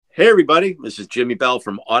Hey, everybody, this is Jimmy Bell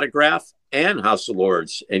from Autograph and House of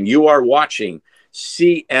Lords, and you are watching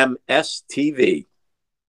CMS TV.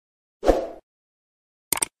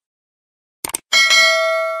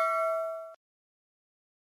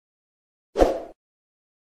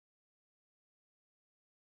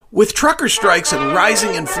 With trucker strikes and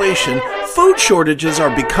rising inflation, food shortages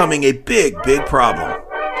are becoming a big problem.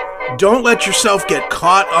 Don't let yourself get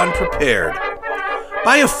caught unprepared.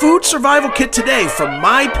 Buy a food survival kit today from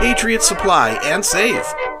My Patriot Supply and save.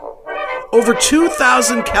 Over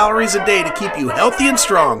 2,000 calories a day to keep you healthy and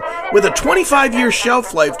strong with a 25-year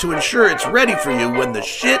shelf life to ensure it's ready for you when the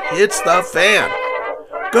shit hits the fan.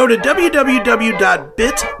 Go to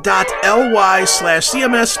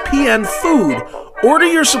www.bit.ly/CMSPNfood,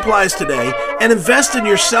 order your supplies today, and invest in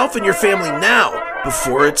yourself and your family now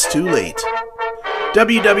before it's too late.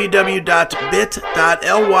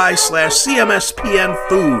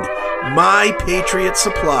 www.bit.ly/CMSPNfood, My Patriot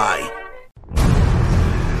Supply.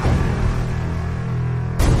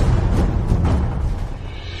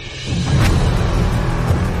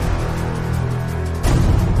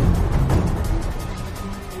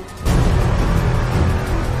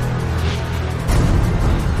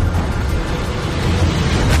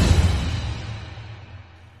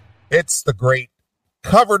 It's the great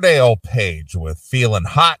Coverdale page with Feeling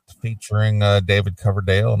Hot, featuring David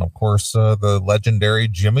Coverdale and, of course, the legendary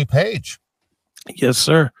Jimmy Page. Yes,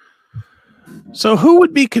 sir. So who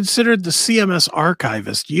would be considered the CMS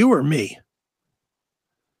archivist, you or me?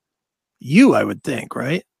 You, I would think,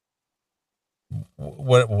 right?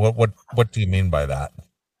 What do you mean by that?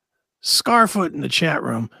 Scarfoot in the chat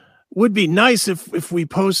room. Would be nice if we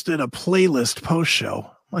posted a playlist post-show.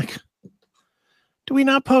 Like, do we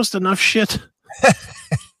not post enough shit?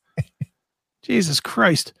 Jesus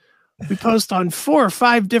Christ. We post on 4 or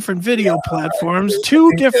 5 different video platforms,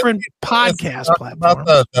 2 different podcast platforms.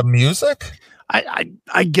 About the music?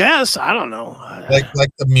 I guess. I don't know.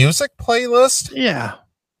 Like the music playlist? Yeah.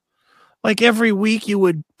 Like every week you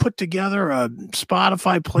would put together a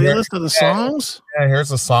Spotify playlist of the songs? Yeah, here's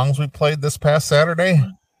the songs we played this past Saturday.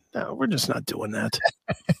 No, we're just not doing that.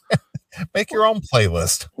 Make your own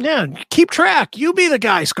playlist. Yeah, keep track. You be the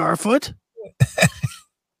guy, Scarfoot.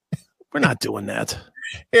 We're not doing that.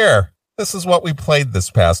 Here, this is what we played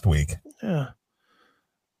this past week. Yeah.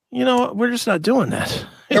 You know what? We're just not doing that.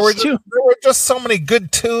 There were just so many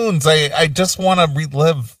good tunes. I just want to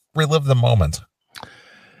relive the moment.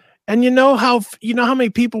 And you know how many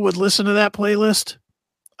people would listen to that playlist?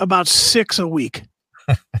 About 6 a week.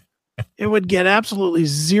 It would get absolutely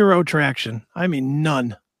zero traction. I mean,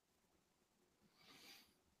 none.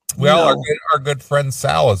 Well, our good friend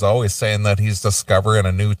Sal is always saying that he's discovering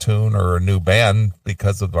a new tune or a new band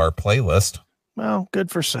because of our playlist. Well,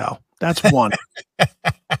 good for Sal. That's one.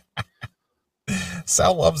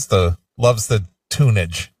 Sal loves the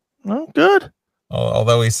tunage. Well, good.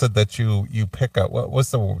 Although he said that you pick up what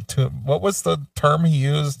was the term he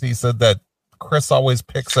used? He said that Chris always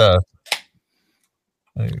picks I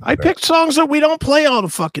picked songs that we don't play all the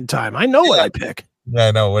fucking time. I know what I pick. Yeah,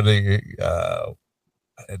 I know.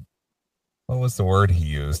 What was the word he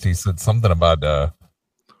used? He said something about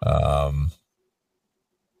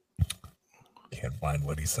can't find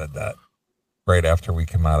what he said that right after we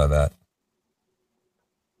come out of that.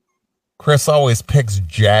 Chris always picks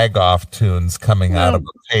jag-off tunes coming out of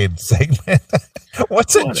a paid segment.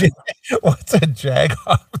 What's a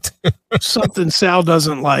jag-off tune? Something Sal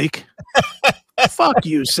doesn't like. Fuck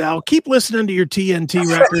you, Sal. Keep listening to your TNT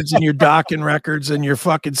records and your Dokken records and your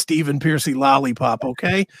fucking Stephen Piercy lollipop,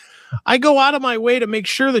 okay? I go out of my way to make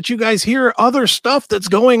sure that you guys hear other stuff that's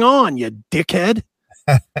going on, you dickhead.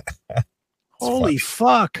 Holy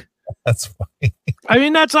fuck. That's funny. I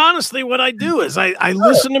mean, that's honestly what I do is I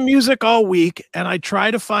listen to music all week and I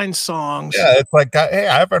try to find songs. Yeah, it's like, hey,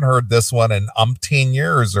 I haven't heard this one in umpteen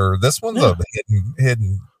years, or this one's a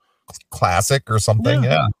hidden classic or something.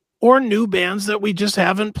 Yeah. Or new bands that we just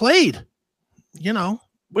haven't played,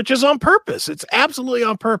 which is on purpose. It's absolutely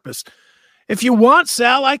on purpose. If you want,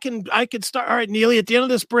 Sal, I can start. All right, Neely, at the end of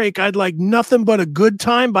this break, I'd like Nothing But a Good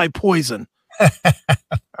Time by Poison. All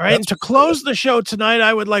right. And to close the show tonight,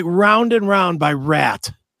 I would like Round and Round by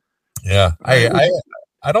Rat. Yeah. I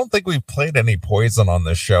don't think we've played any Poison on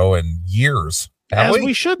this show in years.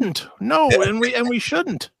 We shouldn't. No, and we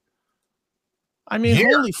shouldn't. I mean,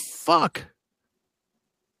 holy fuck.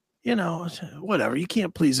 Whatever. You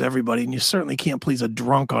can't please everybody, and you certainly can't please a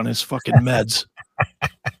drunk on his fucking meds.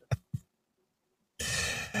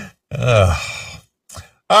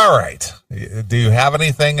 All right. Do you have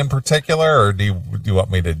anything in particular, or do you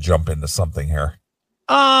want me to jump into something here?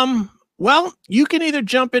 Well, you can either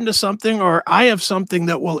jump into something or I have something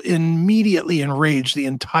that will immediately enrage the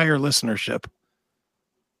entire listenership.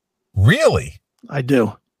 Really? I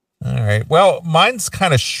do. All right. Well, mine's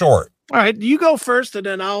kind of short. All right. You go first and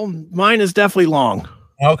then mine is definitely long.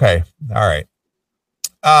 Okay. All right.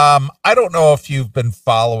 I don't know if you've been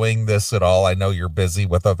following this at all. I know you're busy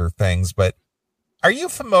with other things, but are you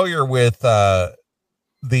familiar with the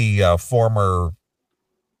former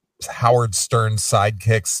Howard Stern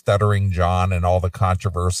sidekick, Stuttering John, and all the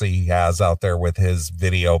controversy he has out there with his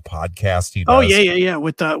video podcast he does? Oh, yeah.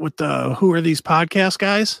 With the who are these podcast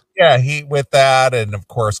guys? Yeah, he with that, and of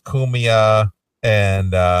course Kumia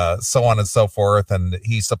and so on and so forth. And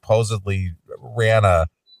he supposedly ran a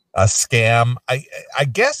scam. I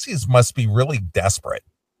guess he must be really desperate.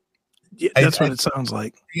 Yeah, that's what it sounds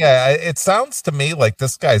like. Yeah, it sounds to me like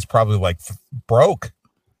this guy's probably like broke.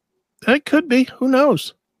 It could be. Who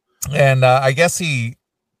knows? And I guess he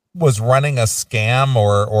was running a scam,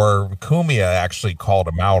 or Kumia actually called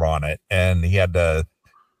him out on it, and he had to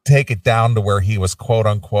take it down to where he was quote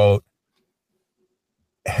unquote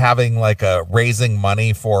having like raising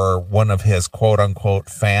money for one of his quote unquote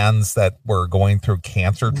fans that were going through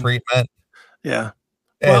cancer treatment. Yeah.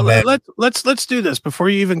 Well, let's do this before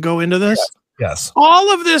you even go into this. Yes.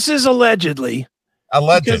 All of this is allegedly.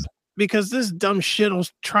 Alleged. Because this dumb shit will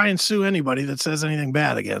try and sue anybody that says anything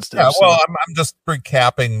bad against him. Yeah, well, I'm just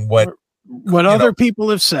recapping what other people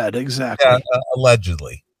have said. Exactly. Yeah,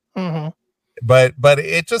 allegedly. Mm-hmm. But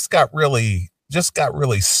it just got really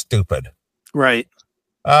stupid. Right.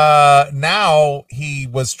 Now he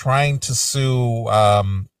was trying to sue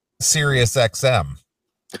Sirius XM.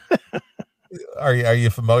 Are you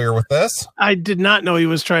familiar with this? I did not know he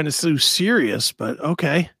was trying to sue Sirius, but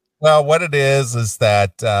okay. Well, what it is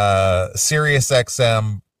that Sirius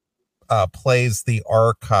XM plays the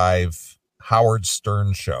archive Howard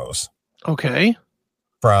Stern shows. Okay.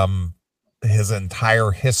 From his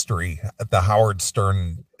entire history, the Howard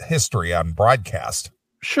Stern history on broadcast.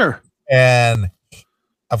 Sure. And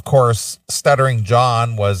of course, Stuttering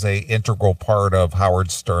John was a integral part of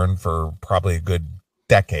Howard Stern for probably a good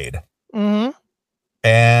decade. Mm-hmm.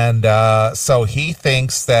 And so he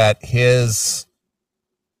thinks that his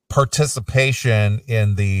participation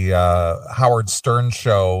in the Howard Stern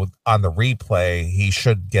show on the replay, he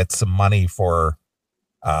should get some money for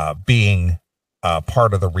being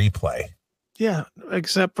part of the replay. Yeah,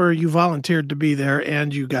 except for you volunteered to be there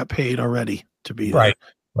and you got paid already to be there. Right.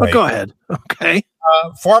 But go ahead. Okay.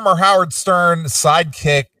 Former Howard Stern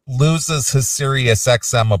sidekick loses his Sirius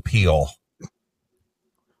XM appeal.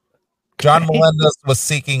 John Melendez was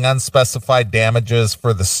seeking unspecified damages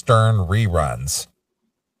for the Stern reruns.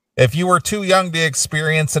 If you were too young to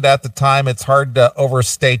experience it at the time, it's hard to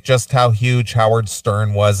overstate just how huge Howard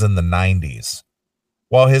Stern was in the 90s.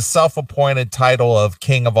 While his self-appointed title of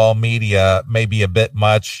King of All Media may be a bit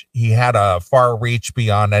much, he had a far reach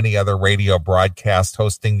beyond any other radio broadcast,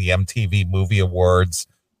 hosting the MTV Movie Awards,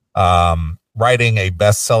 writing a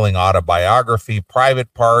best-selling autobiography,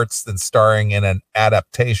 Private Parts, then starring in an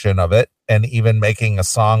adaptation of it, and even making a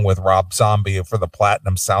song with Rob Zombie for the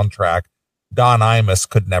Platinum soundtrack. Don Imus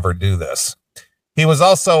could never do this. He was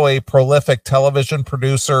also a prolific television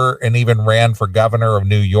producer and even ran for governor of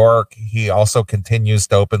New York. He also continues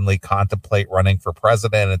to openly contemplate running for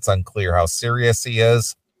president. It's unclear how serious he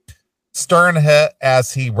is. Stern,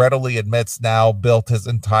 as he readily admits now, built his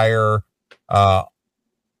entire,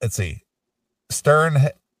 Stern,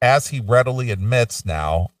 as he readily admits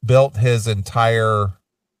now, built his entire,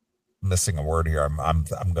 missing a word here, I'm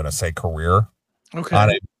going to say career.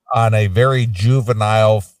 Okay. On a very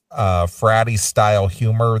juvenile, fratty style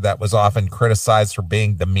humor that was often criticized for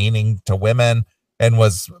being demeaning to women and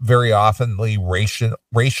was very oftenly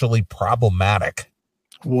racially problematic.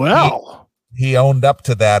 Well, he owned up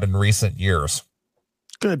to that in recent years.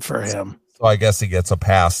 Good for him. So I guess he gets a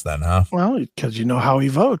pass then, huh? Well, because you know how he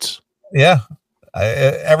votes. Yeah.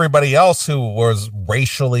 Everybody else who was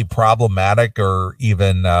racially problematic or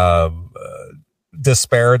even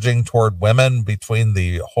disparaging toward women between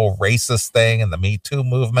the whole racist thing and the Me Too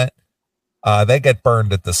movement, they get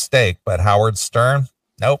burned at the stake. But Howard Stern,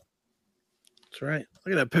 nope. That's right.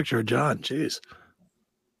 Look at that picture of John. Jeez.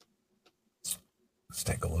 Let's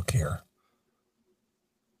take a look here.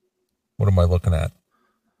 What am I looking at?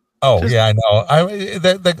 Oh, yeah, I know.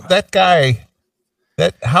 That guy.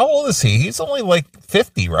 How old is he? He's only like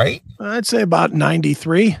 50, right? I'd say about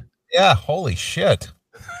 93. Yeah. Holy shit.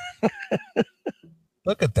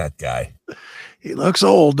 Look at that guy. He looks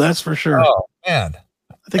old, that's for sure. Oh, man.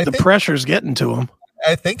 I think the pressure's getting to him.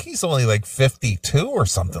 I think he's only like 52 or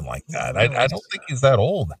something like that. I don't think he's that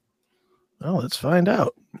old. Well, let's find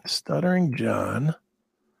out. Stuttering John.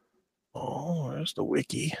 Oh, there's the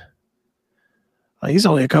wiki. He's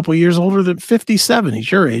only a couple years older than 57.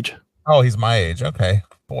 He's your age. Oh, he's my age. Okay.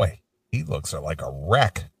 Boy, he looks like a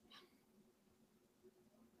wreck.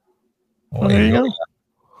 Boy, there you go.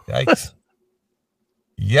 Yikes.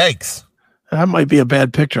 Yikes. That might be a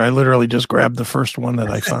bad picture. I literally just grabbed the first one that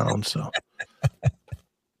I found. So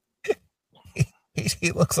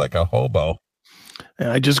he looks like a hobo. And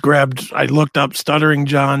I looked up Stuttering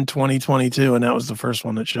John 2022, and that was the first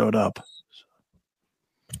one that showed up.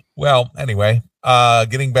 Well, anyway,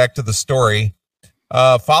 getting back to the story,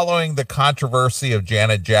 following the controversy of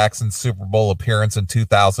Janet Jackson's Super Bowl appearance in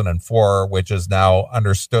 2004, which is now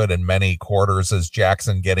understood in many quarters as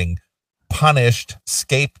Jackson getting punished,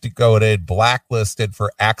 scapegoated, blacklisted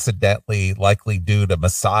for accidentally, likely due to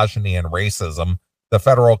misogyny and racism, the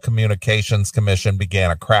Federal Communications Commission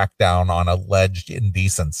began a crackdown on alleged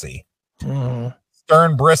indecency. Mm.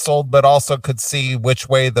 Stern bristled, but also could see which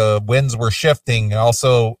way the winds were shifting.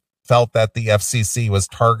 Also felt that the FCC was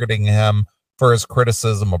targeting him for his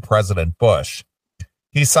criticism of President Bush.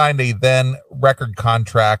 He signed a then record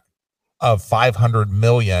contract of $500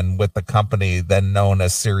 million with the company then known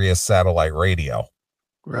as Sirius Satellite Radio.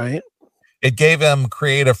 Right. It gave him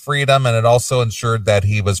creative freedom, and it also ensured that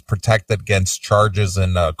he was protected against charges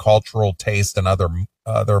in cultural taste and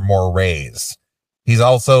other mores. He's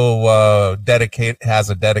also has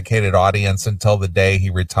a dedicated audience until the day he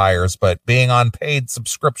retires, but being on paid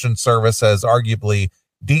subscription service has arguably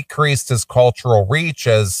decreased his cultural reach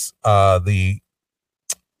as the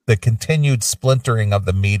continued splintering of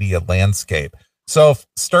the media landscape. So if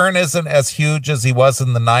Stern isn't as huge as he was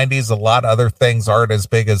in the 90s, a lot of other things aren't as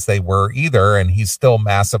big as they were either, and he's still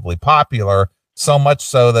massively popular, so much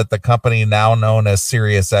so that the company now known as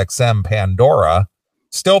SiriusXM Pandora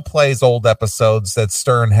still plays old episodes that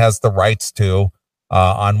Stern has the rights to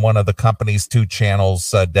on one of the company's 2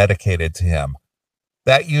 channels dedicated to him.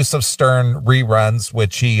 That use of Stern reruns,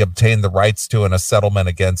 which he obtained the rights to in a settlement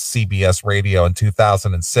against CBS Radio in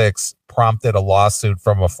 2006, prompted a lawsuit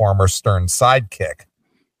from a former Stern sidekick.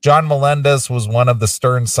 John Melendez was one of the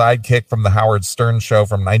Stern sidekick from the Howard Stern Show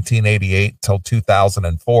from 1988 till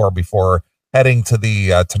 2004 before heading to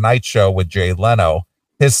the Tonight Show with Jay Leno.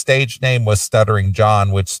 His stage name was Stuttering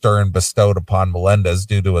John, which Stern bestowed upon Melendez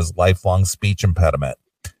due to his lifelong speech impediment.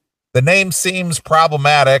 The name seems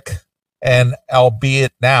problematic, and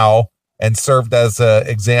albeit now, and served as an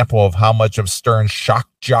example of how much of Stern's shock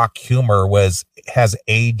jock humor has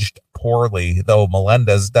aged poorly, though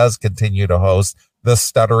Melendez does continue to host the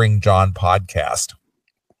Stuttering John podcast.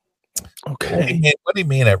 Okay. What do you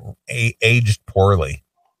mean it aged poorly?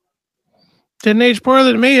 Didn't age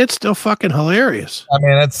poorly to me. It's still fucking hilarious. I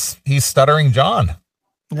mean, he's Stuttering John.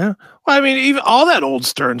 Yeah. Well, I mean, even all that old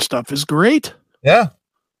Stern stuff is great. Yeah.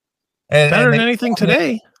 Better than anything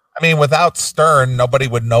today. I mean, without Stern, nobody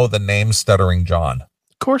would know the name Stuttering John.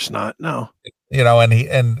 Of course not. No. You know,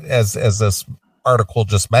 and as this article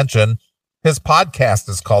just mentioned, his podcast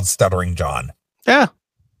is called Stuttering John. Yeah.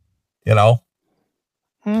 You know?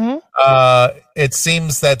 Mm-hmm. It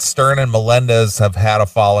seems that Stern and Melendez have had a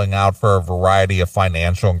falling out for a variety of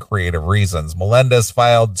financial and creative reasons. Melendez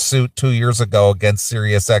filed suit 2 years ago against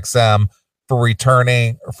SiriusXM for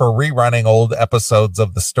rerunning old episodes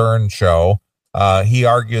of the Stern Show. He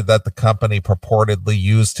argued that the company purportedly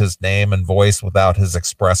used his name and voice without his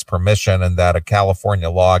express permission, and that a California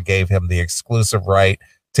law gave him the exclusive right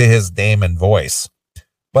to his name and voice.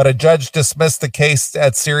 But a judge dismissed the case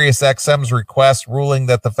at SiriusXM's request, ruling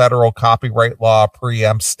that the federal copyright law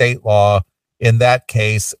preempts state law in that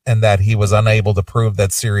case, and that he was unable to prove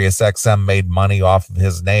that SiriusXM made money off of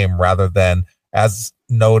his name, rather than, as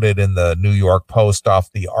noted in the New York Post, off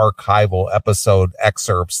the archival episode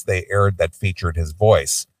excerpts they aired that featured his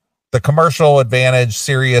voice. The commercial advantage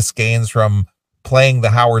Sirius gains from playing the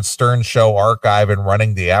Howard Stern Show archive and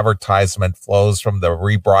running the advertisement flows from the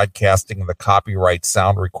rebroadcasting of the copyright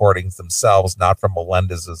sound recordings themselves, not from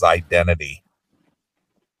Melendez's identity.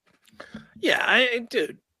 Yeah,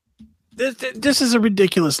 dude, this is a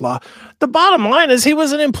ridiculous law. The bottom line is he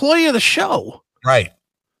was an employee of the show. Right.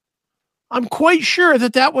 I'm quite sure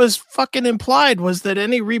that was fucking implied, was that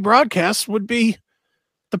any rebroadcast would be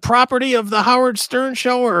the property of the Howard Stern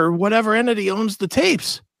Show or whatever entity owns the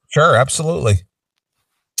tapes. Sure, absolutely.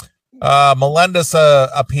 Melendez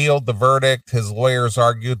appealed the verdict. His lawyers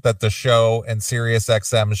argued that the show and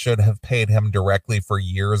SiriusXM should have paid him directly for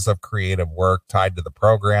years of creative work tied to the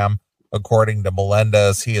program. According to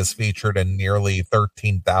Melendez, he is featured in nearly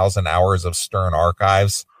 13,000 hours of Stern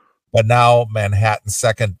archives. But now Manhattan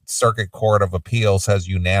Second Circuit Court of Appeals has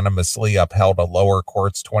unanimously upheld a lower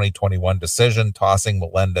court's 2021 decision, tossing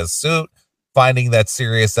Melendez's suit, finding that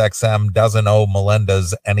SiriusXM doesn't owe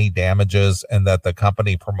Melendez any damages and that the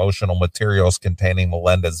company promotional materials containing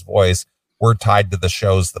Melendez's voice were tied to the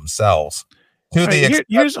shows themselves. Hold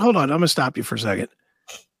on, I'm going to stop you for a second.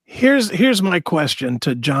 Here's my question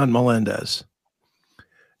to John Melendez.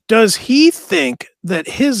 Does he think that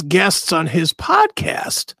his guests on his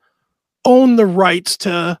podcast own the rights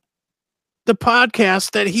to the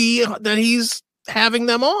podcast that he's having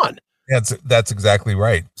them on? That's exactly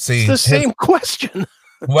right. See, it's the same question.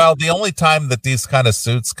 Well, the only time that these kind of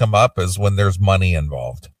suits come up is when there's money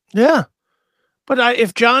involved. Yeah. But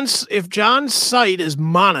if John's site is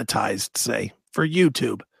monetized, say, for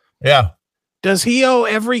YouTube, yeah, does he owe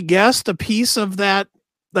every guest a piece of that,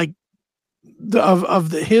 like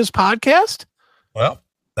his podcast? Well,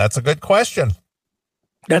 that's a good question.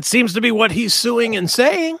 That seems to be what he's suing and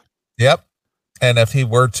saying. Yep. And if he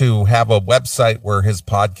were to have a website where his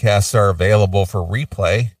podcasts are available for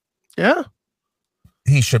replay, yeah,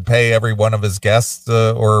 he should pay every one of his guests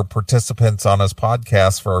or participants on his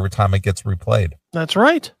podcast for every time it gets replayed. That's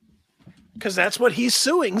right. Because that's what he's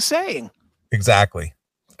suing, saying. Exactly.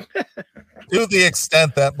 To the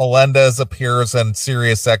extent that Melendez appears in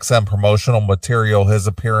SiriusXM promotional material, his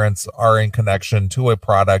appearances are in connection to a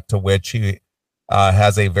product to which he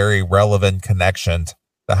has a very relevant connection.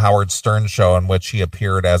 The Howard Stern Show, in which he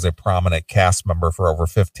appeared as a prominent cast member for over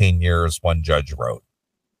 15 years, one judge wrote.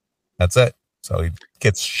 That's it. So he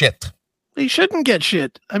gets shit. He shouldn't get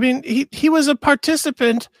shit. I mean, he was a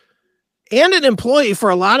participant and an employee for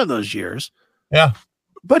a lot of those years. Yeah.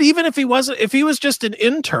 But even if he was just an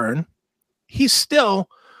intern, he's still,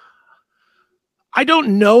 I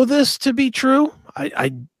don't know this to be true.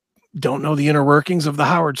 I don't know the inner workings of the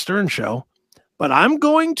Howard Stern Show, but I'm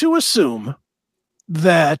going to assume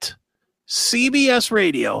that CBS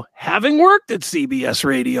Radio, having worked at CBS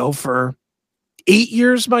Radio for 8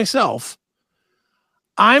 years myself,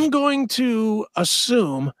 I'm going to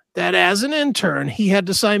assume that as an intern, he had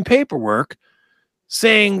to sign paperwork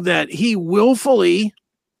saying that he willfully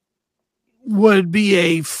would be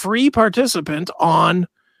a free participant on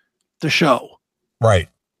the show. Right.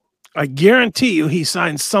 I guarantee you he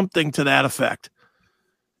signed something to that effect.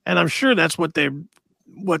 And I'm sure that's all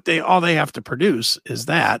they have to produce is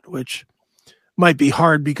that, which might be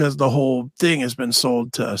hard because the whole thing has been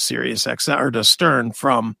sold to SiriusXM or to Stern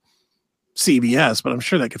from CBS, but I'm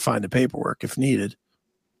sure they could find the paperwork if needed.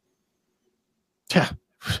 Yeah.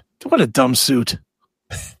 What a dumb suit.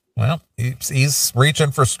 Well, he's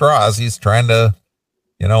reaching for straws. He's trying to,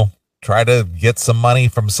 try to get some money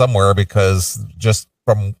from somewhere, because just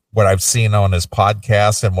from what I've seen on his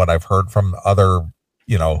podcast and what I've heard from other,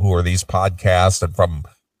 who are these podcasts and from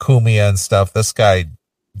Kumia and stuff, this guy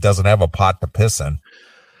doesn't have a pot to piss in.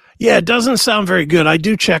 Yeah, it doesn't sound very good. I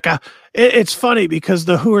do check out. It's funny because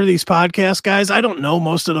who are these podcast guys? I don't know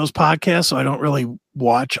most of those podcasts, so I don't really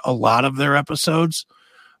watch a lot of their episodes.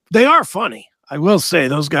 They are funny. I will say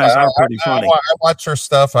those guys are pretty funny. I watch their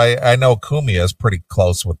stuff. I know Kumia is pretty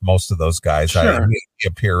close with most of those guys. Sure. He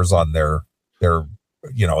appears on their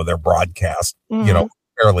broadcast,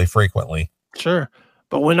 fairly frequently. Sure.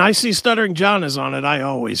 But when I see Stuttering John is on it, I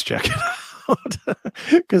always check it out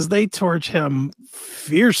because they torch him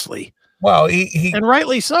fiercely. Well, he and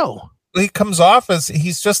rightly so. He comes off as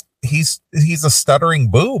he's a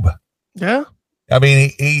stuttering boob. Yeah. I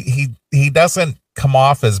mean, he doesn't come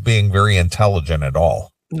off as being very intelligent at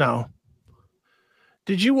all. No.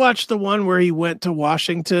 Did you watch the one where he went to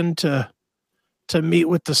Washington to meet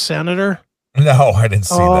with the senator? No, I didn't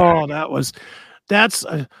see that. Oh, that's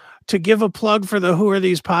to give a plug for the Who Are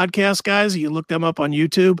These Podcast guys. You look them up on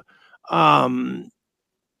YouTube.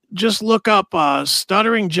 Just look up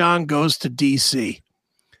Stuttering John Goes to DC,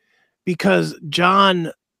 because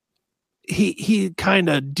John, he kind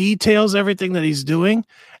of details everything that he's doing,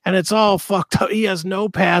 and it's all fucked up. He has no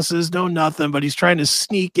passes, no nothing, but he's trying to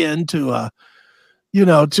sneak into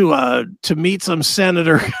to meet some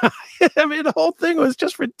senator guy. I mean, the whole thing was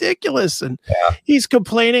just ridiculous. And he's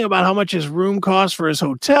complaining about how much his room costs for his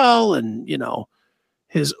hotel and,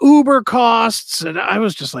 his Uber costs. And I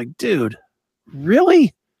was just like, dude,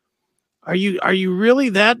 really? Are you really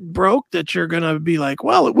that broke that you're going to be like,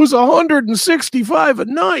 well, it was $165 a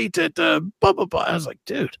night at blah, blah, blah. I was like,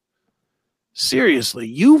 dude, seriously,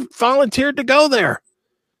 you volunteered to go there.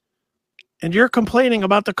 And you're complaining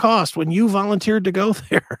about the cost when you volunteered to go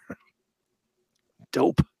there.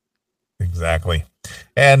 Dope. Exactly.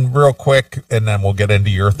 And real quick, and then we'll get into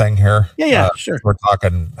your thing here. Yeah, sure. We're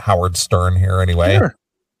talking Howard Stern here anyway. Sure.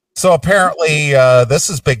 So apparently, this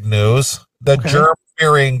is big news. The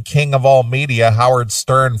germ-fearing king of all media, Howard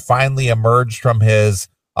Stern, finally emerged from his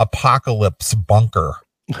apocalypse bunker.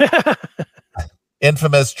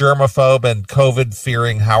 Infamous germaphobe and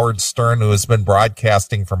COVID-fearing Howard Stern, who has been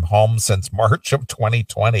broadcasting from home since March of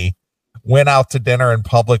 2020, went out to dinner in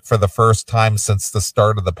public for the first time since the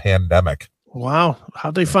start of the pandemic. Wow.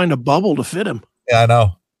 How'd they find a bubble to fit him? Yeah, I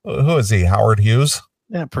know. Who is he, Howard Hughes?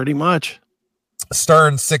 Yeah, pretty much.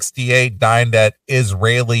 Stern, 68, dined at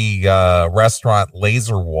Israeli restaurant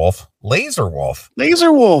Laser Wolf in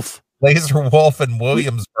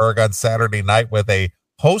Williamsburg on Saturday night with a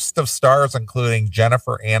host of stars, including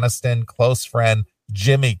Jennifer Aniston, close friend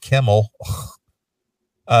Jimmy Kimmel,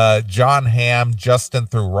 John Hamm, Justin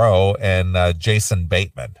Theroux, and Jason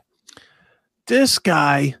Bateman. This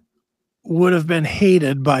guy would have been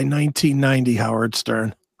hated by 1990 Howard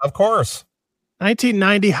Stern. Of course.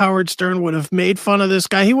 1990 Howard Stern would have made fun of this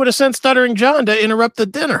guy. He would have sent Stuttering John to interrupt the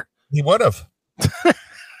dinner. He would have.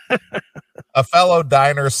 A fellow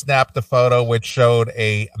diner snapped a photo which showed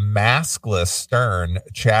a maskless Stern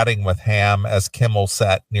chatting with Hamm as Kimmel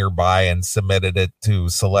sat nearby and submitted it to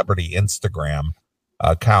celebrity Instagram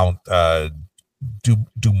account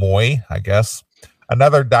Dumoy, I guess.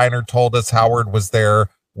 Another diner told us Howard was there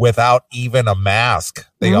without even a mask.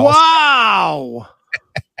 They all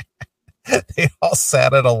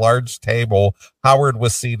sat at a large table. Howard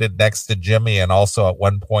was seated next to Jimmy and also at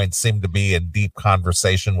one point seemed to be in deep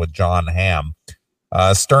conversation with John Hamm.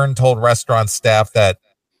 Stern told restaurant staff that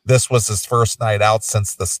this was his first night out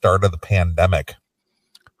since the start of the pandemic.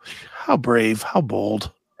 How brave, how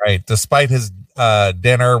bold. Right. Despite his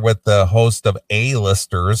dinner with the host of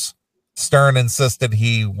A-listers, Stern insisted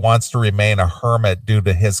he wants to remain a hermit due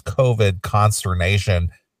to his COVID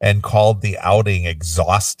consternation and called the outing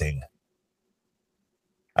exhausting.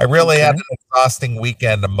 I really had an exhausting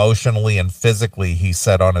weekend emotionally and physically, he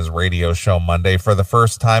said on his radio show Monday. For the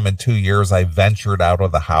first time in 2 years, I ventured out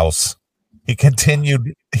of the house. He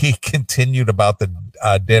continued about the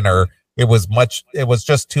dinner. It was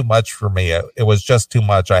just too much for me. It was just too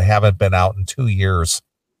much. I haven't been out in 2 years.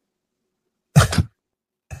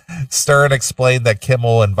 Stern explained that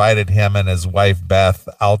Kimmel invited him and his wife Beth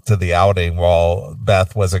out to the outing. While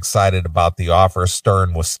Beth was excited about the offer,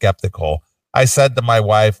 Stern was skeptical. I said to my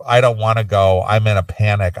wife, I don't want to go. I'm in a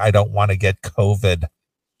panic. I don't want to get COVID.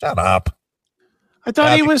 Shut up. I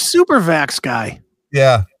thought he was super vax guy.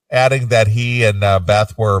 Yeah. Adding that he and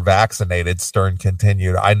Beth were vaccinated, Stern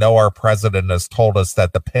continued. I know our president has told us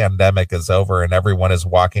that the pandemic is over and everyone is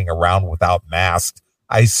walking around without masks.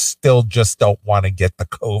 I still just don't want to get the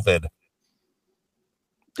COVID.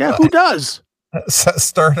 Yeah, who does?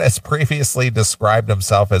 Stern has previously described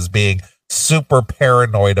himself as being super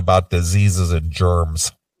paranoid about diseases and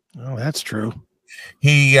germs. Oh, that's true.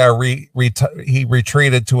 He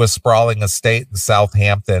retreated to a sprawling estate in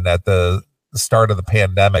Southampton at the start of the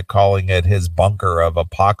pandemic, calling it his bunker of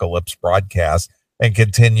apocalypse broadcast, and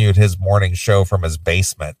continued his morning show from his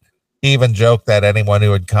basement. He even joked that anyone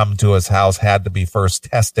who had come to his house had to be first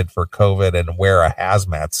tested for COVID and wear a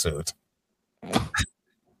hazmat suit.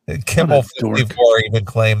 Kimmel 54 even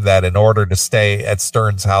claimed that in order to stay at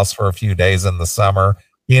Stern's house for a few days in the summer,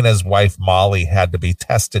 he and his wife Molly had to be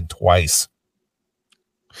tested twice.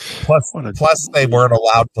 Plus they weren't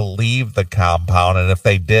allowed to leave the compound, and if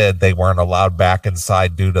they did, they weren't allowed back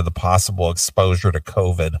inside due to the possible exposure to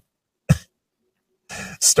COVID.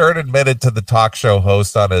 Stern admitted to the talk show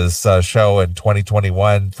host on his show in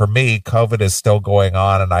 2021, for me, COVID is still going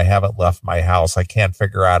on and I haven't left my house. I can't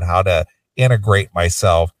figure out how to integrate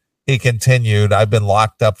myself. He continued, I've been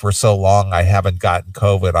locked up for so long I haven't gotten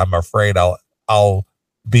COVID. I'm afraid I'll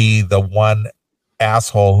be the one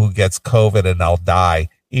asshole who gets COVID and I'll die,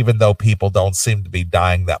 even though people don't seem to be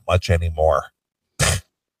dying that much anymore.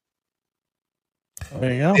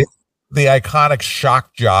 There you go. The iconic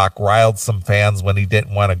shock jock riled some fans when he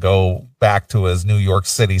didn't want to go back to his New York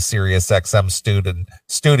City Sirius XM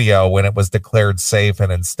studio when it was declared safe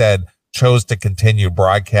and instead chose to continue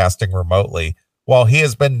broadcasting remotely. While he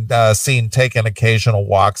has been seen taking occasional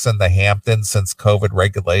walks in the Hamptons since COVID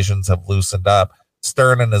regulations have loosened up,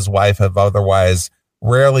 Stern and his wife have otherwise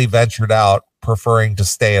rarely ventured out, preferring to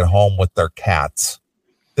stay at home with their cats.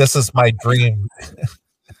 This is my dream.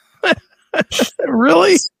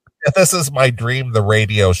 Really? This is my dream, the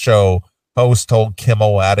radio show host told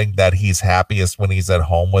Kimmel, adding that he's happiest when he's at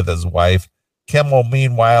home with his wife. Kimmel,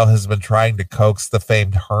 meanwhile, has been trying to coax the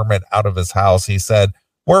famed hermit out of his house. He said,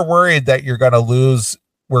 we're worried that we're going to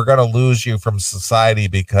lose you from society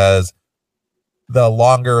because the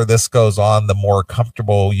longer this goes on, the more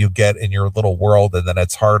comfortable you get in your little world, and then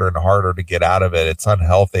it's harder and harder to get out of it. It's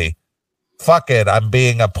unhealthy. Fuck it, I'm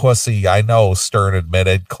being a pussy. I know, Stern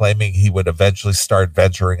admitted, claiming he would eventually start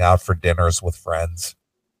venturing out for dinners with friends.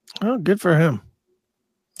 Oh, good for him.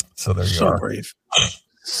 So there you so are. Brave.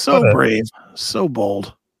 So brave. So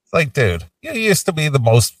bold. Like, dude, you used to be the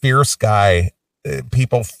most fierce guy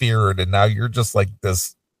people feared, and now you're just like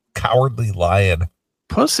this cowardly lion.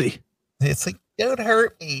 Pussy. It's like, don't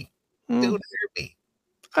hurt me. Don't hurt me.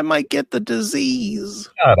 I might get the disease.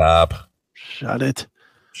 Shut up. Shut it.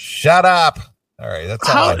 Shut up. All right, that's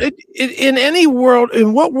all. In any world,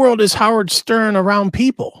 in what world is Howard Stern around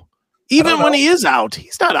people? Even when he is out,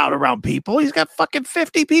 he's not out around people. He's got fucking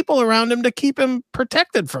 50 people around him to keep him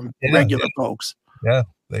protected from regular folks. Yeah,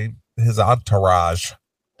 his entourage.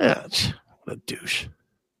 Yeah, what a douche.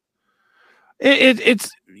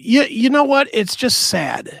 It's you know what? It's just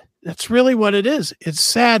sad. That's really what it is. It's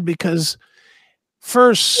sad because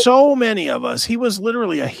for so many of us, he was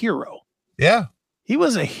literally a hero. Yeah. He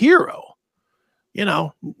was a hero. You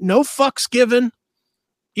know, no fucks given.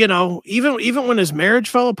 You know, even when his marriage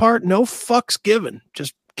fell apart, no fucks given.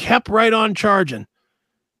 Just kept right on charging.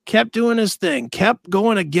 Kept doing his thing. Kept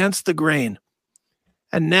going against the grain.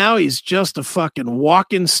 And now he's just a fucking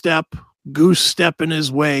walking step, goose stepping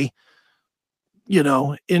his way, you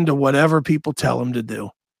know, into whatever people tell him to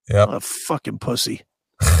do. Yeah. A fucking pussy.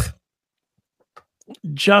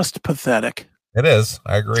 Just pathetic. It is.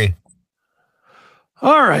 I agree.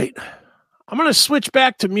 All right. I'm going to switch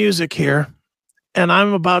back to music here, and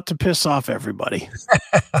I'm about to piss off everybody.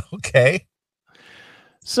 Okay.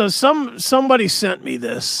 So somebody sent me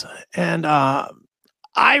this, and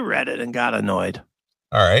I read it and got annoyed.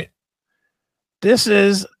 All right. This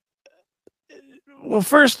is, well,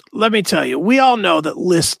 first, let me tell you, we all know that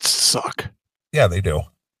lists suck. Yeah, they do.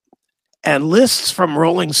 And lists from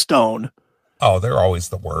Rolling Stone. Oh, they're always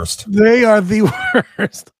the worst. They are the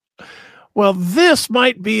worst. Well, this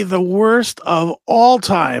might be the worst of all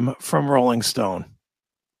time from Rolling Stone.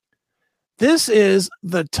 This is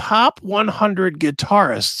the top 100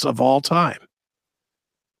 guitarists of all time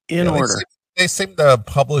in order. They seem to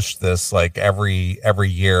publish this like every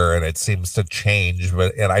year, and it seems to change,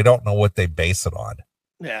 and I don't know what they base it on.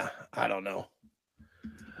 Yeah, I don't know,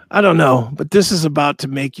 but this is about to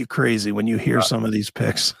make you crazy when you hear some of these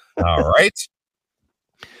picks. All right.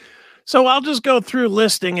 So I'll just go through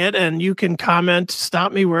listing it, and you can comment,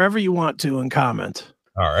 stop me wherever you want to and comment.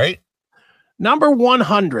 All right. Number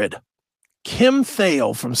 100, Kim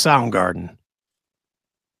Thayil from Soundgarden.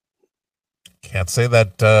 Can't say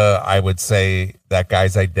that I would say that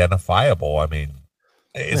guy's identifiable. I mean,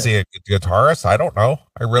 is he a guitarist? I don't know.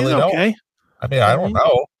 I really don't. Okay. I mean, I don't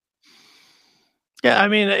know. Yeah, I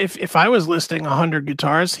mean, if I was listing 100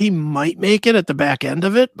 guitars, he might make it at the back end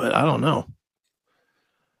of it, but I don't know.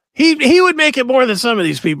 He would make it more than some of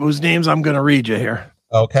these people whose names I'm going to read you here.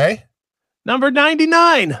 Okay. Number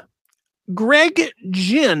 99, Greg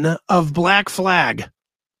Ginn of Black Flag.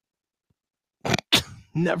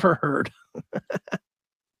 Never heard.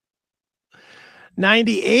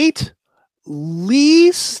 98,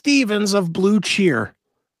 Lee Stevens of Blue Cheer.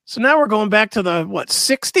 So now we're going back to the,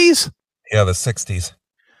 60s? Yeah, the 60s.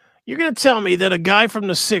 You're going to tell me that a guy from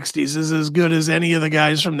the 60s is as good as any of the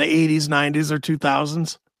guys from the 80s, 90s, or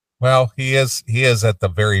 2000s? Well, he is at the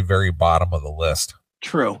very, very bottom of the list.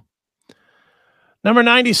 True. Number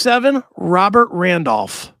 97, Robert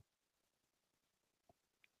Randolph.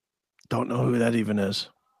 Don't know who that even is.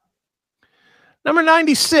 Number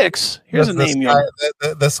 96, here's a name.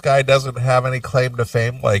 This guy doesn't have any claim to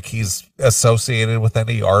fame, like he's associated with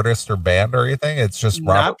any artist or band or anything. It's just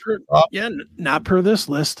not per this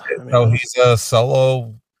list. No, he's a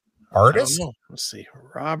solo artist. Let's see.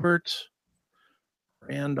 Robert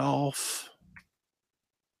Randolph.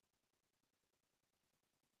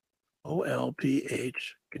 OLPH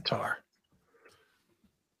guitar.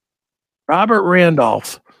 Robert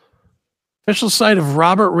Randolph. Official site of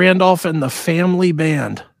Robert Randolph and the Family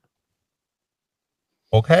Band.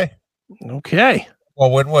 Okay. Well,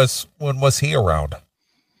 when was he around?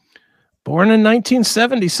 Born in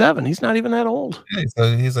 1977. He's not even that old.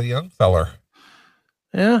 Yeah, he's a young feller.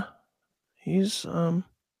 Yeah. He's I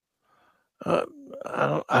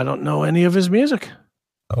don't know any of his music.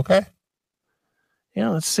 Okay. Yeah,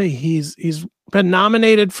 let's see. He's been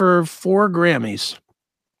nominated for 4 Grammys.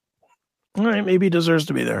 All right, maybe he deserves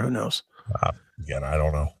to be there. Who knows? Again, I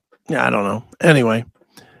don't know. Yeah, I don't know. Anyway,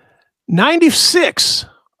 96,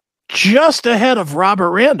 just ahead of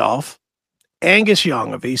Robert Randolph, Angus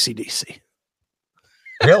Young of AC/DC.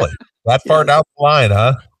 Really? That far down the line,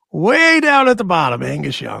 huh? Way down at the bottom,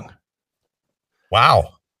 Angus Young.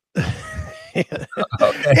 Wow.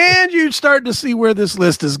 Okay. And you're starting to see where this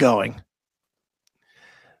list is going.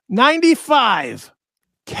 95,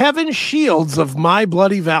 Kevin Shields of My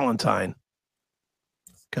Bloody Valentine.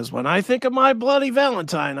 Because when I think of My Bloody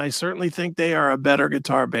Valentine, I certainly think they are a better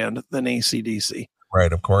guitar band than AC/DC.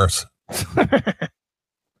 Right, of course.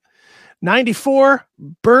 94,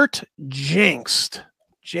 Bert Janschk.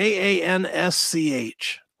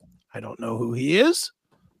 Janschk. I don't know who he is.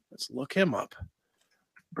 Let's look him up.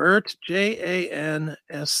 Bert, Janschk.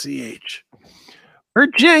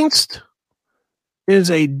 Bert Janschk is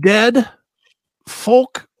a dead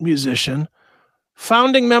folk musician,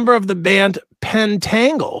 founding member of the band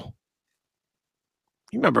Pentangle.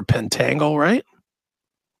 You remember Pentangle, right?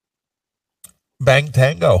 Bang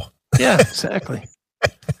Tango. Yeah, exactly.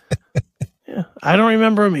 Yeah, I don't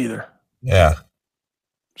remember him either. Yeah.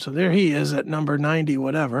 So there he is at number 90,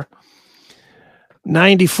 whatever.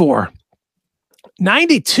 94.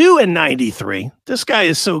 92 and 93. This guy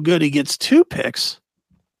is so good, he gets 2 picks.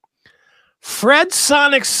 Fred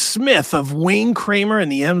Sonic Smith of Wayne Kramer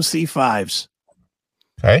and the MC5s.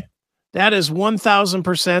 Okay. That is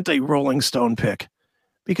 1,000% a Rolling Stone pick,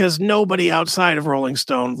 because nobody outside of Rolling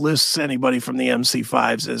Stone lists anybody from the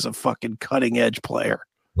MC5s as a fucking cutting edge player.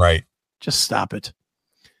 Right. Just stop it.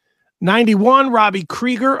 91, Robbie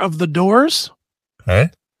Krieger of The Doors. Okay.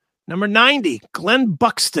 Number 90, Glenn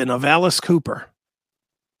Buxton of Alice Cooper.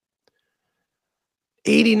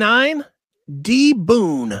 89, D.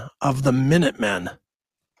 Boone of the Minutemen.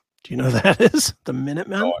 Do you know who that is? The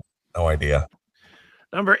Minutemen? No idea.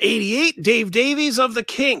 Number 88, Dave Davies of the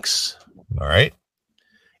Kinks. All right.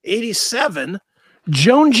 87,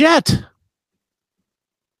 Joan Jett.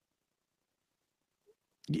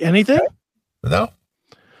 Anything? No.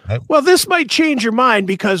 Well, this might change your mind,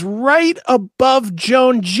 because right above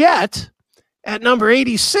Joan Jett at number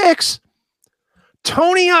 86,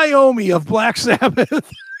 Tony Iommi of Black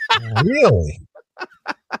Sabbath. Really?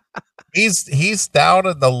 He's down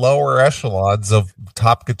in the lower echelons of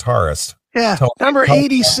top guitarists. Yeah, number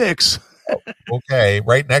 86. Okay,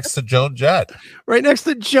 right next to Joan Jett. Right next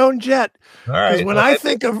to Joan Jett. All right. When I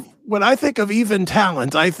think of even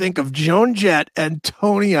talent, I think of Joan Jett and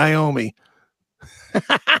Tony Iommi.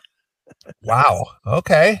 Wow.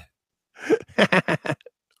 Okay.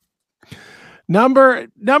 Number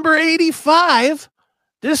 85.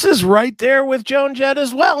 This is right there with Joan Jett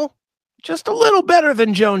as well. Just a little better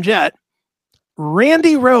than Joan Jett.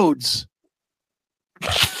 Randy Rhoads.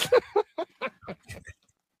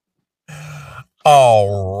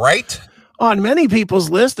 All right. On many people's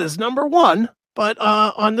list as number 1, but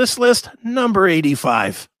on this list, number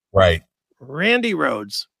 85. Right. Randy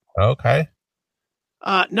Rhoads. Okay.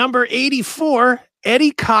 Number 84,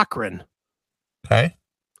 Eddie Cochran. Okay.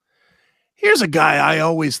 Here's a guy I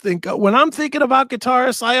always think of. When I'm thinking about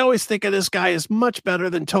guitarists, I always think of this guy as much better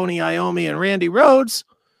than Tony Iommi and Randy Rhoads.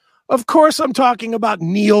 Of course, I'm talking about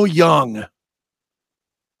Neil Young.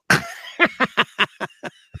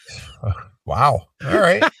 Wow. All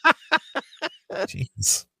right.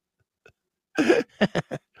 Jeez.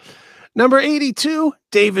 Number 82,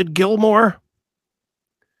 David Gilmour.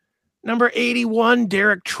 Number 81,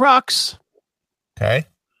 Derek Trucks. Okay.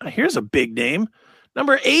 Here's a big name.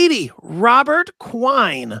 Number 80, Robert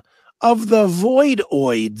Quine of the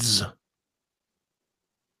Voidoids.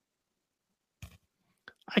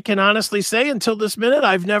 I can honestly say, until this minute,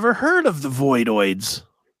 I've never heard of the Voidoids.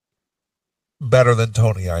 Better than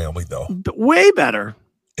Tony Iommi, though. Way better.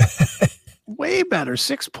 Way better.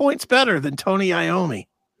 6 points better than Tony Iommi.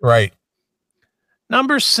 Right.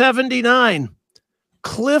 Number 79,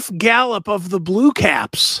 Cliff Gallup of the Blue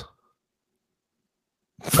Caps.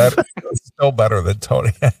 Still better than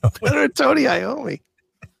Tony Iommi. Better than Tony Iommi.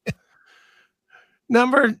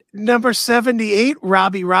 Number 78,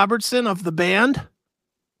 Robbie Robertson of the band.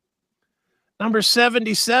 Number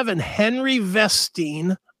 77, Henry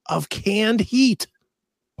Vestine of Canned Heat.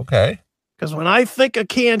 Okay. Because when I think of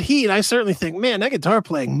Canned Heat, I certainly think, man, that guitar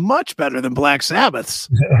playing much better than Black Sabbath's.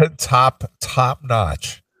 Top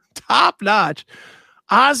notch. Top notch.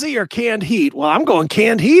 Ozzy or Canned Heat? Well, I'm going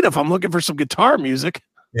Canned Heat if I'm looking for some guitar music.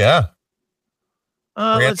 Yeah.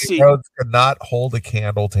 Let's see. Rhoads could not hold a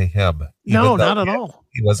candle to him. No, not at all.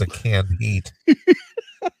 He was a Canned Heat.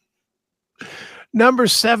 Number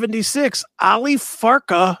 76, Ali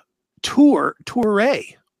Farka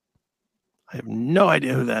Touré. I have no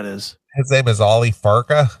idea who that is. His name is Ollie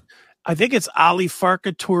Farka. I think it's Ali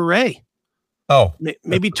Farka Touré. Oh.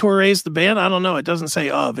 Maybe Touré's the band. I don't know. It doesn't say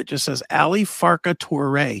of. It just says Ali Farka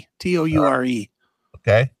Touré. Toure.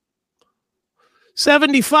 Okay.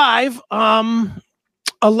 75.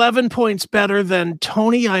 11 points better than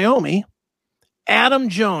Tony Iommi. Adam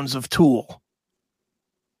Jones of Tool.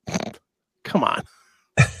 Come on.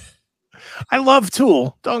 I love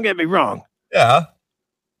Tool. Don't get me wrong. Yeah.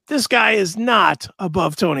 This guy is not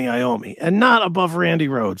above Tony Iommi and not above Randy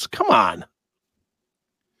Rhoads. Come on.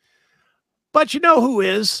 But you know who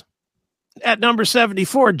is? At number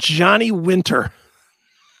 74, Johnny Winter.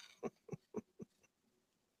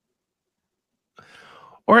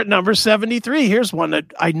 Or at number 73, here's one that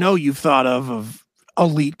I know you've thought of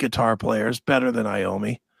elite guitar players better than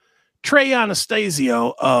Iommi. Trey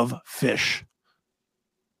Anastasio of Fish.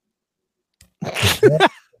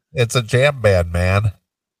 It's a jam band, man.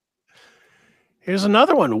 Here's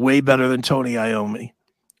another one way better than Tony Iommi.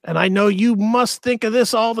 And I know you must think of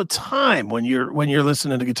this all the time when you're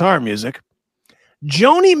listening to guitar music.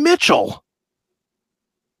 Joni Mitchell.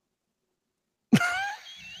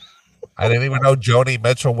 I didn't even know Joni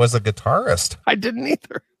Mitchell was a guitarist. I didn't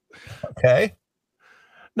either. Okay.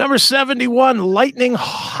 Number 71, Lightning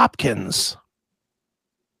Hopkins.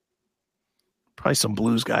 Probably some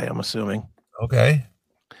blues guy, I'm assuming. Okay.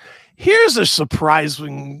 Here's a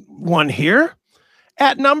surprising one here.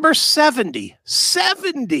 At number 70,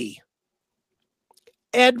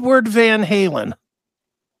 Edward Van Halen.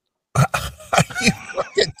 Are you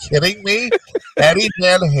fucking kidding me? Eddie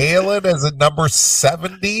Van Halen is at number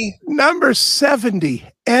 70? Number 70,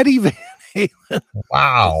 Eddie Van Halen.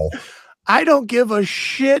 Wow. I don't give a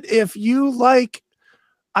shit if you like,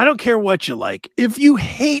 I don't care what you like. If you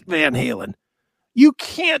hate Van Halen, you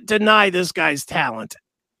can't deny this guy's talent.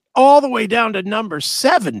 All the way down to number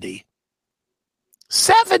 70.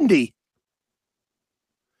 70.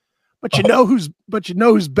 But you know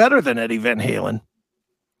who's better than Eddie Van Halen?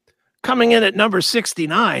 Coming in at number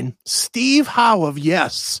 69, Steve Howe of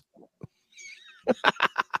Yes.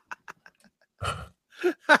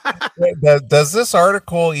 Does this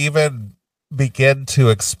article even begin to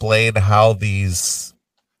explain how these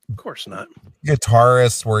Of course not.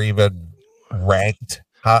 guitarists were even ranked?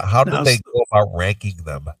 How did No, they go about ranking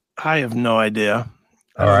them? I have no idea.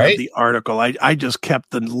 I All don't have right. the article. I just kept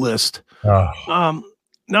the list. Oh,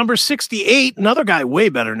 Number 68, another guy way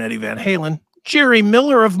better than Eddie Van Halen, Jerry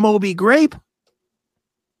Miller of Moby Grape.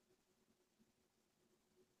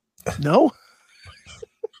 No.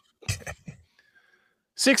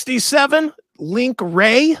 67, Link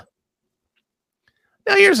Ray.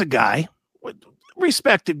 Now here's a guy,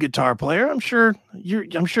 respected guitar player. I'm sure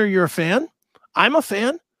you're a fan. I'm a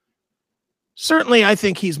fan. Certainly, I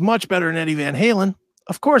think he's much better than Eddie Van Halen.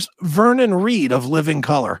 Of course, Vernon Reid of Living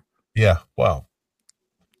Color. yeah. Well,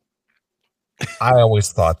 I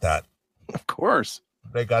always thought that. Of course.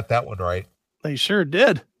 They got that one right. They sure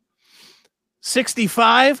did.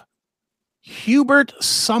 65, Hubert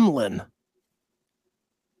Sumlin.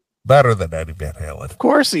 Better than Eddie Van Halen. Of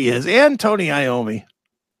course he is. And Tony Iommi.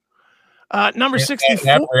 Number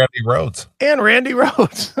 64. And Randy Rhoads. And Randy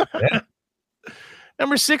Rhoads. Yeah.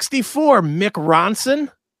 Number 64, Mick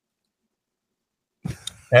Ronson.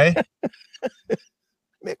 Okay.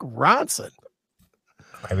 Mick Ronson.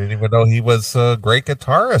 I didn't even know he was a great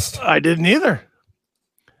guitarist. I didn't either.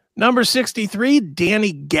 Number 63,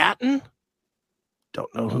 Danny Gatton.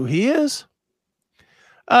 Don't know who he is.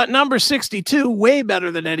 Number 62, way better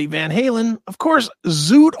than Eddie Van Halen. Of course,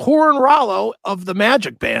 Zoot Horn Rollo of the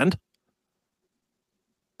Magic Band.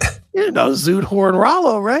 You know Zoot Horn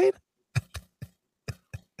Rollo, right?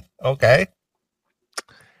 Okay.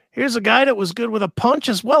 Here's a guy that was good with a punch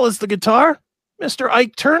as well as the guitar. Mr.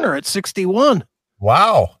 Ike Turner at 61.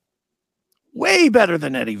 Wow. Way better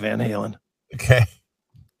than Eddie Van Halen. Okay.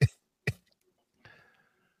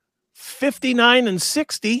 59 and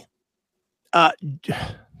 60.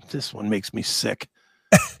 This one makes me sick.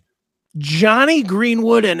 Johnny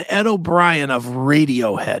Greenwood and Ed O'Brien of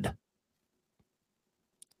Radiohead.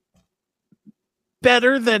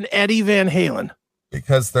 Better than Eddie Van Halen.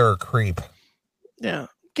 Because they're a creep. Yeah.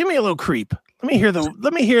 Give me a little creep. Let me hear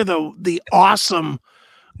the awesome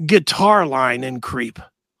guitar line in Creep.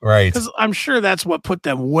 Right. Because I'm sure that's what put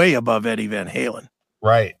them way above Eddie Van Halen.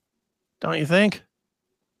 Right. Don't you think?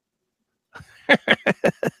 I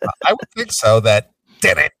would think so. That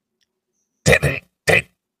did it.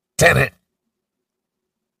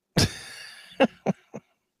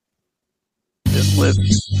 Just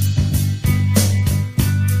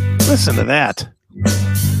listen to that.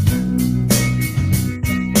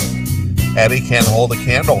 Eddie can't hold a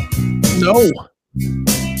candle. No.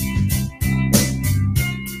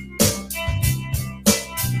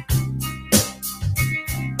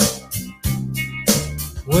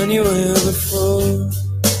 When you were here before,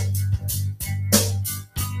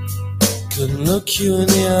 couldn't look you in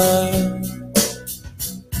the eye.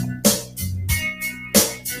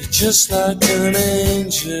 You just like an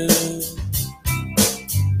angel.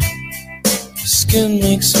 Your skin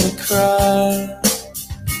makes me cry.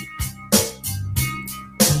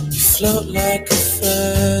 You float like a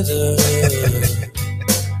feather.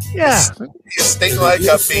 Yeah. You sting like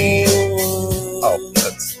a bee. Oh,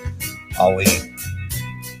 that's Ollie.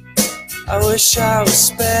 I wish I was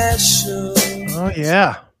special. Oh,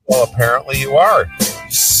 yeah. Well, apparently you are.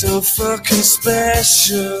 You're so fucking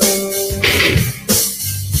special.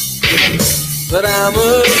 But I'm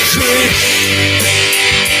a creep.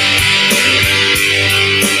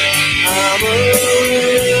 I'm a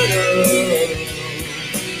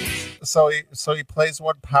widow. So he plays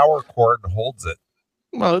one power chord and holds it.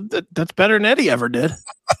 Well, that's better than Eddie ever did.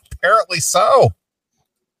 Apparently so.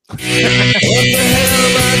 What the hell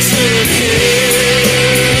am I doing here?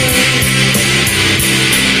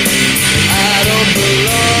 I don't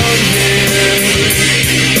belong here.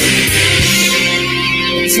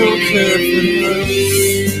 Don't care for me.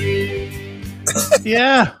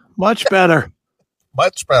 Yeah, much better.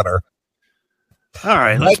 Much better. All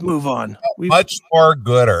right, let's move on. Much more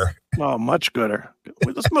gooder. Oh, much gooder.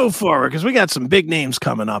 Let's move forward because we got some big names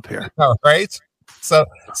coming up here. All right. So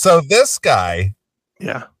this guy,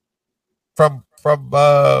 Yeah. from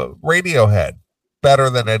Radiohead, better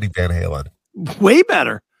than Eddie Van Halen. Way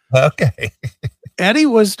better. Okay. Eddie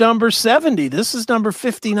was number 70. This is number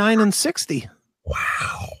 59 and 60.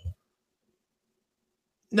 Wow.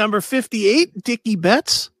 Number 58, Dickie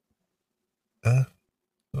Betts.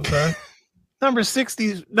 Okay. Number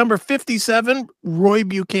 57, Roy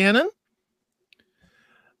Buchanan.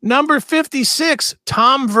 Number 56,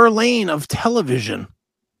 Tom Verlaine of Television.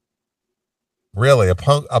 Really, a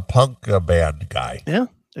punk band guy. Yeah,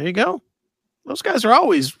 there you go. Those guys are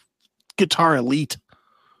always guitar elite.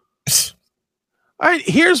 All right,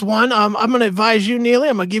 here's one. I'm going to advise you, Neely.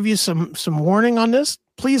 I'm going to give you some warning on this.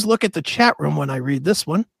 Please look at the chat room when I read this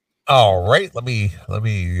one. All right, let me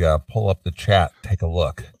pull up the chat. Take a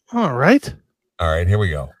look. All right. All right, here we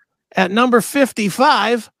go. At number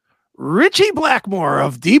 55, Ritchie Blackmore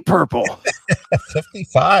of Deep Purple.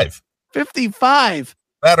 55. 55.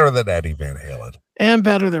 Better than Eddie Van Halen. And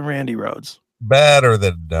better than Randy Rhoads. Better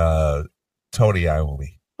than Tony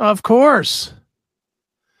Iommi. Of course.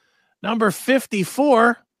 Number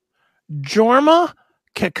 54, Jorma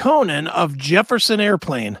Kekkonen of Jefferson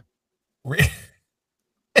Airplane.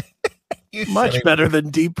 Much better than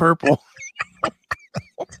Deep Purple.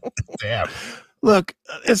 Damn. Look,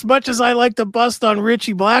 as much as I like to bust on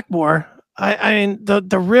Ritchie Blackmore, I mean, the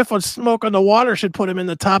riff on Smoke on the Water should put him in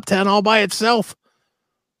the top 10 all by itself.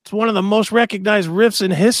 It's one of the most recognized riffs in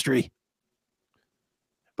history.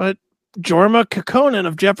 But Jorma Kekkonen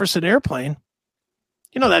of Jefferson Airplane,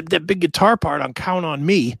 you know, that big guitar part on Count on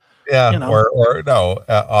Me. Yeah, you know. or no,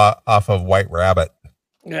 off of White Rabbit.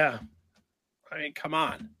 Yeah. I mean, come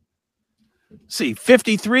on. See,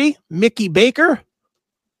 53, Mickey Baker.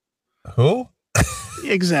 Who?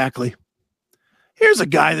 Exactly. Here's a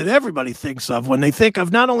guy that everybody thinks of when they think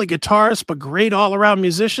of not only guitarists, but great all-around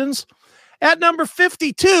musicians. At number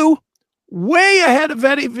 52, way ahead of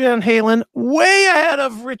Eddie Van Halen, way ahead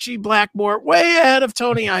of Ritchie Blackmore, way ahead of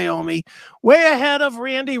Tony Iommi, way ahead of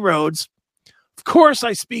Randy Rhoads. Of course,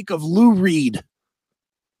 I speak of Lou Reed.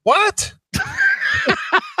 What?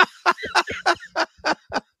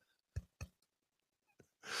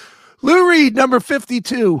 Lou Reed, number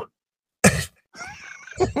 52.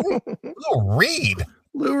 Lou Reed.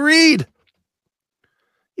 Lou Reed.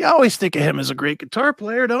 You always think of him as a great guitar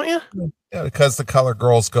player, don't you? Yeah, because the Color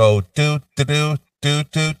Girls go do do do do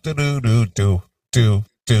do do do do do do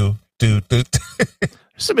do do do. There's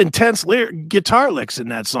some intense guitar licks in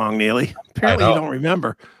that song, Neely. Apparently you don't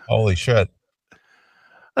remember. Holy shit.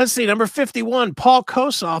 Let's see, number 51, Paul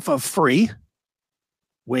Kossoff of Free.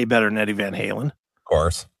 Way better than Eddie Van Halen. Of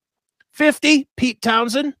course. 50, Pete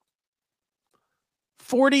Townsend.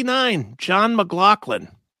 49, John McLaughlin.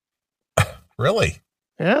 Really?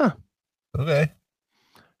 Yeah. Okay.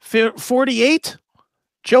 48,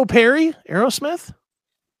 Joe Perry, Aerosmith.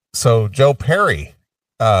 So Joe Perry,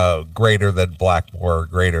 greater than Blackmore,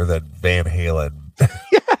 greater than Van Halen.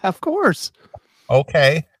 Yeah, of course.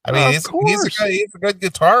 Okay. I mean, he's a good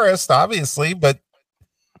guitarist, obviously, but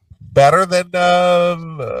better than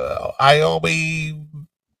Iommi,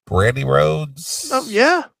 Randy Rhoads. Oh,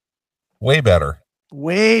 yeah. Way better.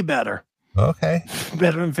 Way better. Okay.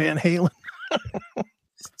 Better than Van Halen.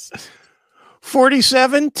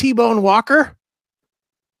 47, T-Bone Walker.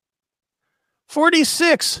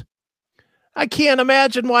 46. I can't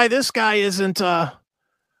imagine why this guy isn't all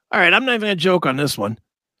right, I'm not even gonna joke on this one.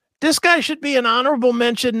 This guy should be an honorable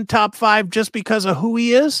mention top 5 just because of who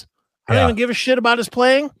he is. I don't even give a shit about his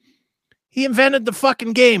playing. He invented the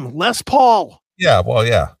fucking game. Les Paul. Yeah, well,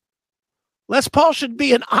 yeah. Les Paul should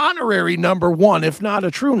be an honorary number one, if not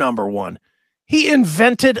a true number one. He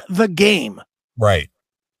invented the game. Right.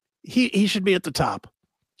 He should be at the top.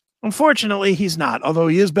 Unfortunately, he's not, although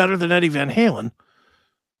he is better than Eddie Van Halen.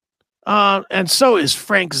 And so is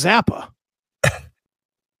Frank Zappa.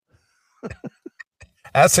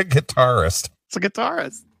 As a guitarist. It's a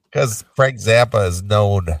guitarist. Because Frank Zappa is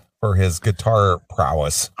known for his guitar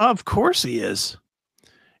prowess. Of course he is.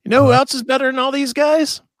 You know who else is better than all these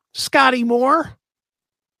guys? Scotty Moore.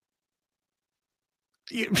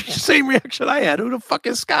 Same reaction I had. Who the fuck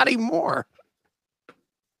is Scotty Moore?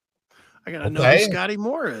 I gotta know who Scotty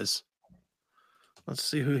Moore is. Let's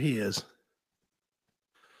see who he is.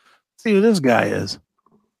 Let's see who this guy is.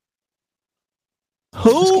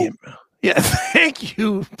 Who? Yeah, thank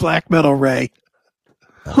you, Black Metal Ray.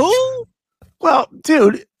 Who? Well,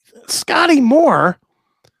 dude, Scotty Moore,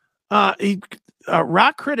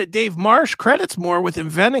 rock critic Dave Marsh credits Moore with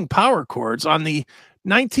inventing power chords on the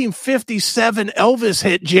 1957 Elvis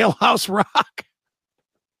hit Jailhouse Rock.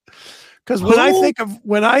 Because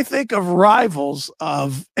when I think of rivals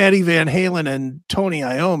of Eddie Van Halen and Tony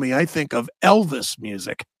Iommi, I think of Elvis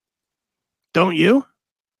music. Don't you?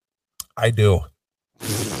 I do.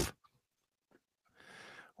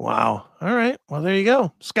 Wow. All right. Well, there you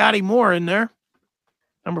go. Scotty Moore in there.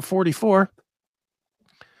 Number 44.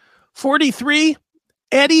 43,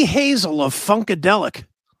 Eddie Hazel of Funkadelic.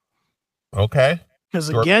 Okay. Because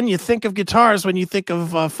again, you think of guitars when you think of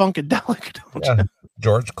Funkadelic, don't you?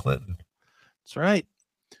 George Clinton. That's right.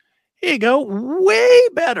 Here you go. Way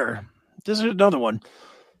better. This is another one.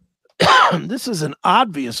 This is an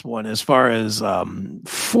obvious one as far as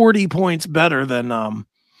 40 points better than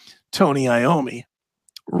Tony Iommi.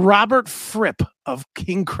 Robert Fripp of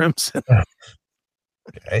King Crimson.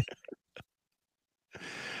 Okay.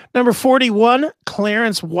 Number 41,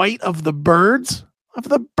 Clarence White of the Byrds. Of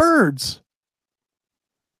the Byrds.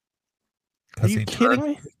 Are you kidding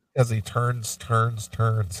me? As he turns.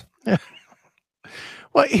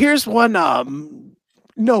 Well, here's one.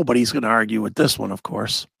 Nobody's going to argue with this one, of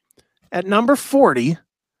course. At number 40,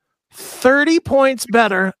 30 points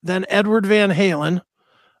better than Edward Van Halen.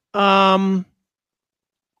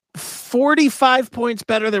 45 points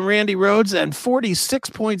better than Randy Rhoads and 46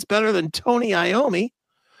 points better than Tony Iommi.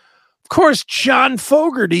 Of course, John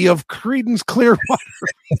Fogerty of Creedence Clearwater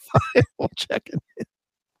Revival checking in.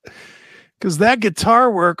 Because that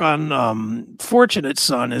guitar work on Fortunate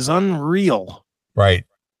Son is unreal. Right.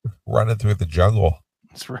 Running through the jungle.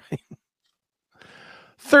 That's right.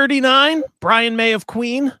 39, Brian May of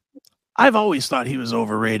Queen. I've always thought he was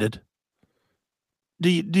overrated. Do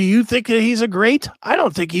you think that he's a great? I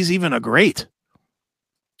don't think he's even a great.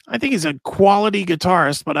 I think he's a quality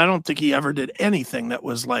guitarist, but I don't think he ever did anything that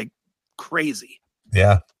was like crazy.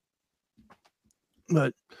 Yeah.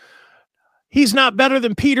 But he's not better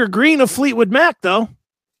than Peter Green of Fleetwood Mac, though.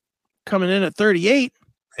 Coming in at 38.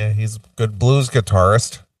 Yeah, he's a good blues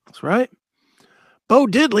guitarist. That's right. Bo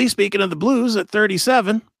Diddley, speaking of the blues, at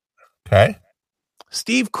 37. Okay.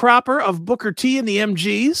 Steve Cropper of Booker T and the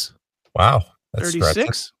MGs. Wow. That's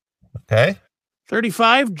 36. Okay.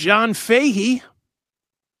 35, John Fahey.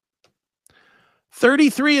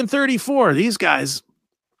 33 and 34. These guys,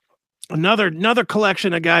 another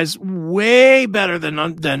collection of guys way better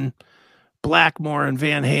than Blackmore and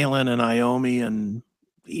Van Halen and Iommi and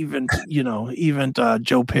even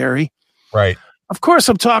Joe Perry. Right. Of course,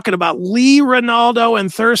 I'm talking about Lee Ranaldo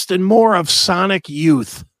and Thurston Moore of Sonic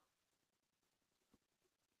Youth.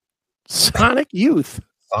 Sonic Youth.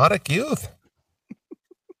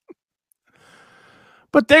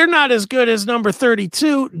 But they're not as good as number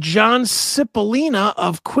 32, John Cipollina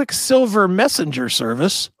of Quicksilver Messenger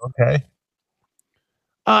Service. Okay.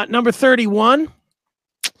 Number 31,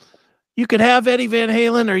 you could have Eddie Van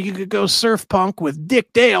Halen or you could go surf punk with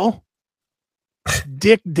Dick Dale.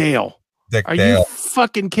 Dick Dale. Are you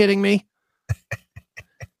fucking kidding me?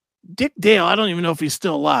 Dick Dale, I don't even know if he's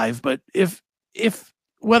still alive, but if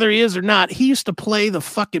whether he is or not, he used to play the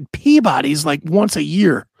fucking Peabodys like once a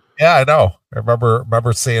year. Yeah, I know. I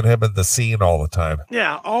remember seeing him in the Scene all the time.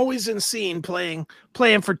 Yeah, always in Scene playing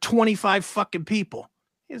for 25 fucking people.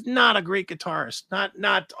 He's not a great guitarist.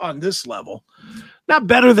 Not on this level. Not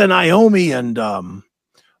better than Iommi and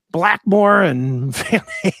Blackmore and Van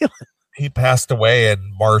Halen. He passed away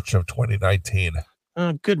in March of 2019.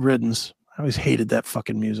 Good riddance. I always hated that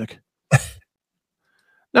fucking music.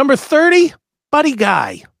 Number 30, Buddy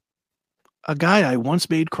Guy. A guy I once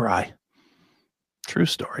made cry. True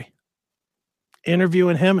story.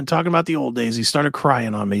 interviewing him and talking about the old days. He started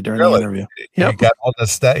crying on me during the Really? interview. He Yep. got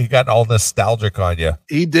all nostalgic on you.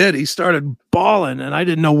 He did. He started bawling, and I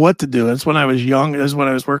didn't know what to do. That's when I was young. That's when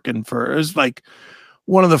I was working for. It was like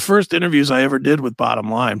one of the first interviews I ever did with Bottom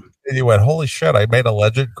Line. And you went, holy shit, I made a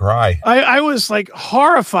legend cry. I was like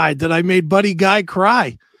horrified that I made Buddy Guy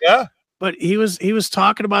cry. Yeah. But he was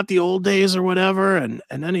talking about the old days or whatever, and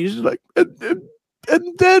then he's like, and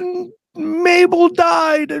then Mabel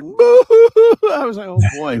died, and I was like, oh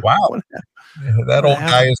boy, wow, that old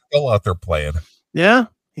guy is still out there playing. Yeah,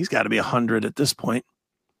 he's got to be 100 at this point.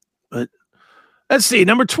 But let's see,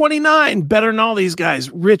 number 29, better than all these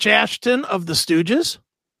guys, Rich Ashton of the Stooges.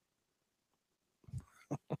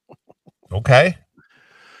 Okay,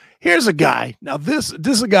 here's a guy. Now this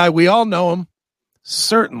is a guy, we all know him.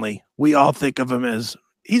 Certainly, we all think of him as,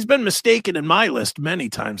 he's been mistaken in my list many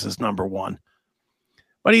times as number 1.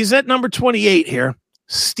 But he's at number 28 here,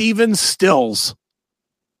 Stephen Stills.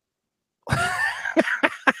 All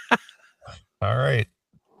right.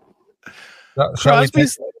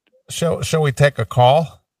 Shall we take a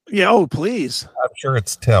call? Yeah, oh, please. I'm sure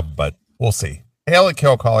it's Tim, but we'll see. Halen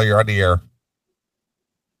Kill Caller, you're on the air.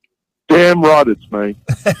 Damn right it's me.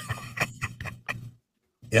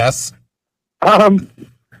 Yes.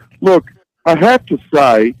 Look, I have to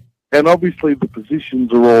say, and obviously the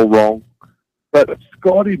positions are all wrong, but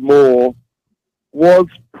Scotty Moore was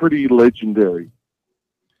pretty legendary.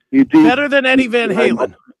 He did better than Eddie Van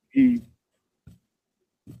Halen.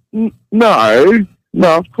 No,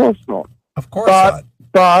 of course not. Of course not.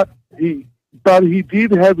 But he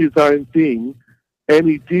did have his own thing, and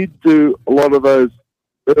he did do a lot of those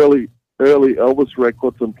early Elvis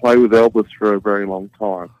records and play with Elvis for a very long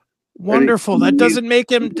time. Wonderful. That doesn't make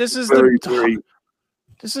him. This is the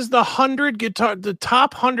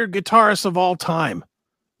top 100 guitarists of all time,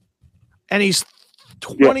 and he's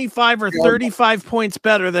 25 or 35 points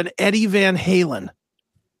better than Eddie Van Halen.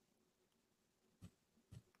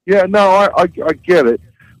 Yeah, no, I get it,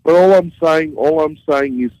 but all I'm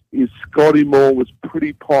saying is Scotty Moore was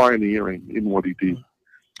pretty pioneering in what he did,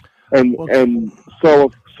 and so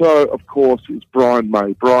of course it's Brian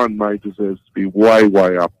May. Brian May deserves to be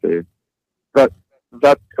way up there.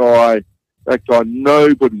 That guy,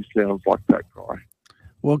 nobody sounds like that guy.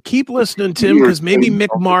 Well, keep listening, Tim, because maybe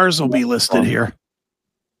Mick Mars will be listed here.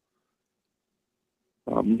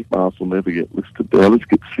 Mick Mars will never get listed there. Let's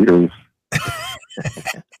get serious.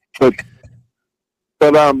 but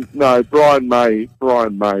no, Brian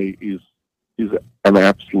May is an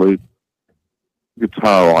absolute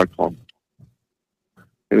guitar icon.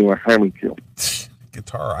 Anyway, Halen Kill.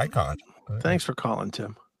 Guitar icon. Thanks for calling,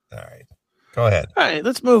 Tim. All right. Go ahead. All right,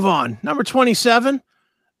 let's move on. Number 27,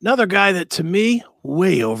 another guy that to me,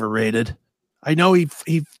 way overrated. I know he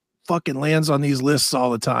fucking lands on these lists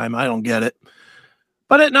all the time. I don't get it.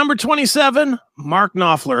 But at number 27, Mark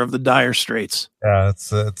Knopfler of the Dire Straits. Yeah,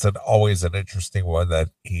 it's always an interesting one that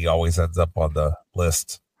he always ends up on the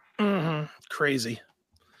list. Mm-hmm. Crazy.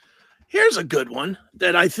 Here's a good one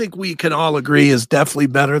that I think we can all agree is definitely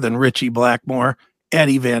better than Ritchie Blackmore,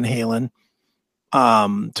 Eddie Van Halen,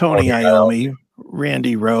 Tony Iommi,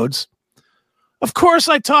 Randy Rhoads. Of course,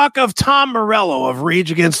 I talk of Tom Morello of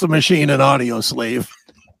Rage Against the Machine and Audioslave,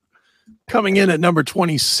 coming in at number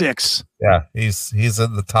 26. Yeah, he's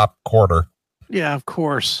in the top quarter. Yeah, of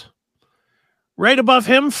course. Right above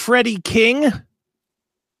him, Freddie King.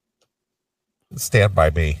 Stand By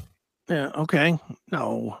Me. Yeah, okay.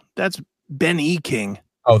 No, that's Ben E. King.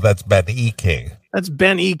 Oh, that's Ben E. King. That's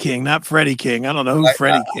Ben E. King, not Freddie King. I don't know who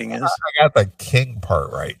Freddie King is. I got the King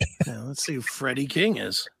part right. Yeah, let's see who Freddie King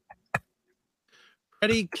is.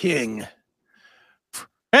 Freddie King.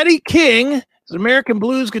 Freddie King is an American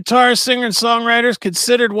blues guitarist, singer, and songwriter, is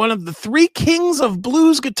considered one of the 3 kings of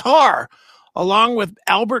blues guitar, along with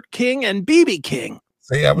Albert King and B.B. King.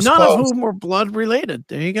 See, I was none close. of whom were blood related.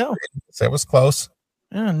 There you go. That was close.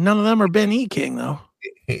 Yeah, none of them are Ben E. King, though.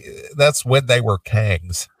 That's when they were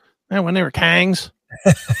Kangs. Yeah, when they were Kangs.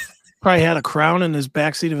 Probably had a crown in his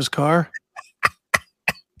backseat of his car.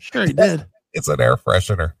 Sure he did. It's an air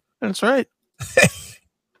freshener. That's right.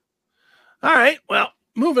 All right. Well,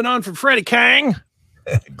 moving on from Freddie King.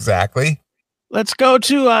 Exactly. Let's go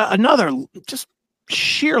to another just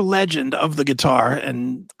sheer legend of the guitar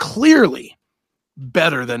and clearly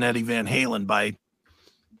better than Eddie Van Halen by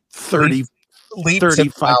 30, leaps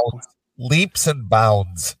 35. Leaps and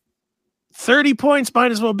bounds. 30 points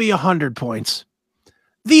might as well be 100 points.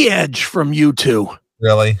 The Edge from U2.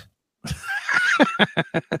 Really?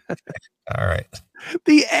 All right.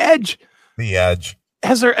 The Edge. The Edge.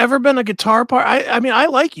 Has there ever been a guitar part? I mean, I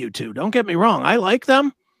like U2. Don't get me wrong. I like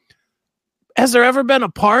them. Has there ever been a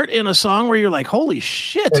part in a song where you're like, holy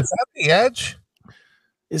shit? Is that the Edge?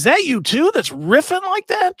 Is that you too that's riffing like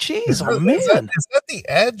that? Jeez, oh man. Is that the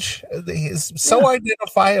Edge? He's so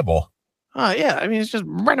identifiable. Yeah. I mean, he's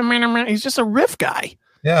just a riff guy.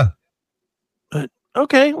 Yeah. But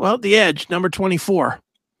okay, well, the Edge, number 24.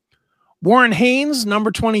 Warren Haynes,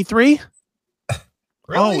 number 23.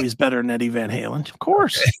 Really? Always better than Eddie Van Halen, of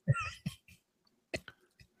course.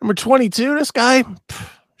 Number 22, this guy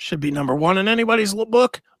should be number 1 in anybody's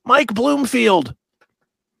book. Mike Bloomfield.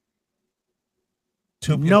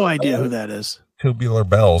 No idea who that is. Tubular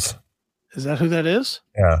Bells. Is that who that is?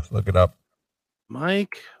 Yeah, look it up.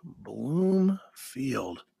 Mike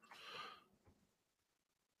Bloomfield.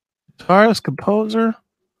 Guitarist, composer.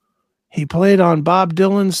 He played on Bob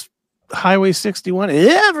Dylan's Highway 61.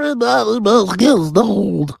 Everybody must get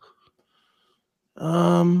old.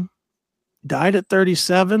 Died at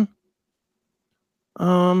 37.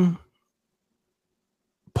 Paul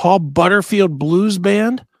Butterfield Blues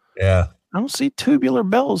Band. Yeah. I don't see Tubular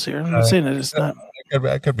Bells here. I'm not saying that it's not.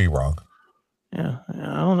 I could be wrong. Yeah,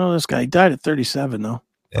 I don't know this guy. He died at 37 though.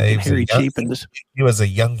 Yeah, he was a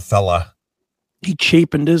young fella. He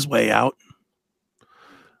cheapened his way out.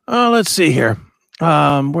 Let's see here.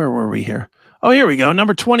 Where were we here? Oh, here we go.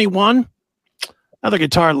 Number 21. Another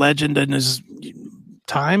guitar legend in his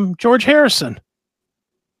time, George Harrison.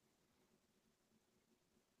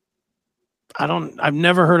 I've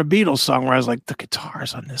never heard a Beatles song where I was like, the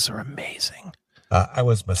guitars on this are amazing. I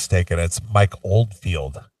was mistaken. It's Mike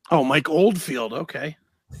Oldfield. Oh, Mike Oldfield. Okay.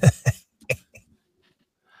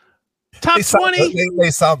 Top 20.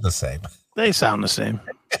 They sound the same. They sound the same.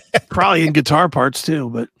 Probably in guitar parts too,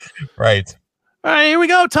 but. Right. All right, here we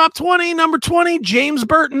go. Top 20, number 20, James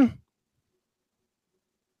Burton.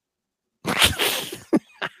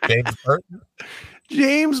 James Burton?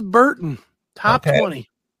 James Burton. Top 20.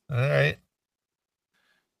 All right.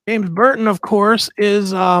 James Burton, of course,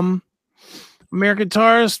 is American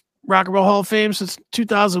guitarist, Rock and Roll Hall of Fame since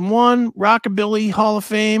 2001, Rockabilly Hall of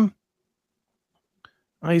Fame.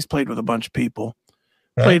 He's played with a bunch of people.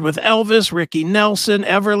 Okay. Played with Elvis, Ricky Nelson,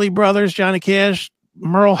 Everly Brothers, Johnny Cash,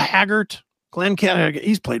 Merle Haggard, Glenn Campbell.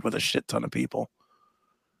 He's played with a shit ton of people.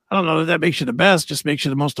 I don't know that makes you the best, just makes you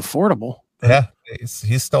the most affordable. Yeah,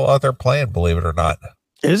 he's still out there playing, believe it or not.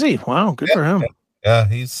 Is he? Wow, good for him. Yeah,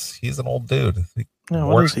 he's an old dude.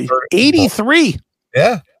 What is he? 83.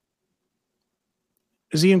 Yeah.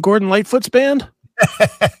 Is he in Gordon Lightfoot's band?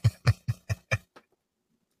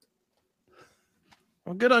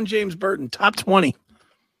 Well, good on James Burton. Top 20.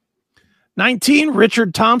 19,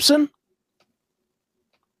 Richard Thompson.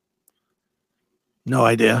 No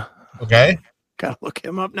idea. Okay. Gotta look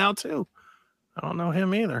him up now, too. I don't know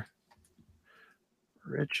him either.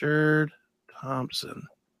 Richard Thompson.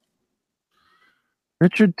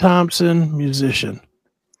 Richard Thompson, musician.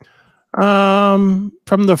 From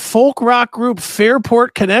the folk rock group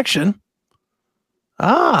Fairport Connection.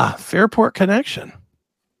 Fairport Connection.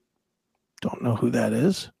 Don't know who that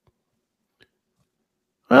is.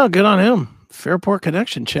 Well, good on him. Fairport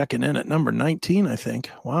Connection checking in at number 19, I think.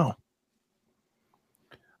 Wow.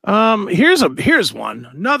 Here's one.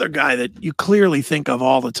 Another guy that you clearly think of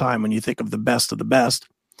all the time when you think of the best.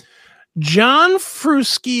 John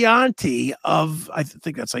Frusciante of, I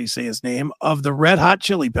think that's how you say his name, of the Red Hot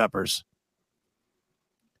Chili Peppers.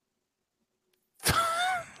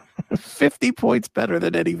 50 points better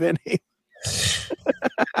than Eddie Van Halen.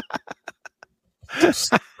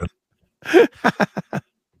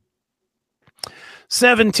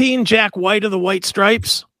 17, Jack White of the White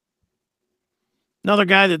Stripes. Another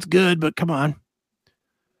guy that's good, but come on.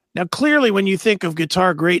 Now, clearly, when you think of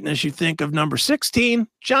guitar greatness, you think of number 16,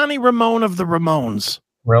 Johnny Ramone of the Ramones.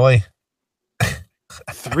 Really?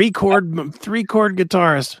 Three chord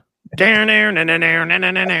guitarist.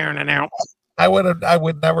 I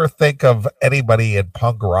would never think of anybody in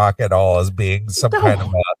punk rock at all as being some kind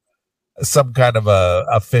of a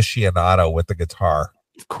aficionado with the guitar.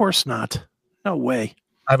 Of course not. No way.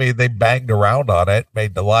 I mean, they banged around on it,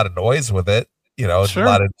 made a lot of noise with it. You know, sure. A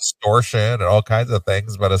lot of distortion and all kinds of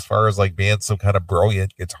things. But as far as like being some kind of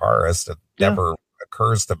brilliant guitarist, it never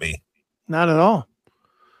occurs to me. Not at all.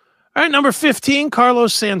 All right, number 15,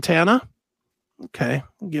 Carlos Santana. Okay,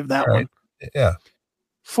 I'll give that one. Yeah.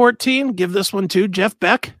 14, give this one to Jeff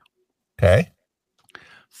Beck. Okay.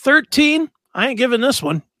 13, I ain't giving this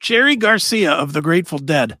one. Jerry Garcia of the Grateful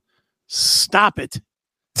Dead. Stop it.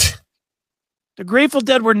 The Grateful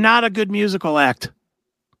Dead were not a good musical act.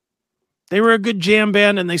 They were a good jam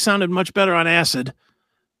band and they sounded much better on acid,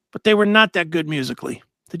 but they were not that good musically.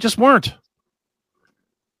 They just weren't.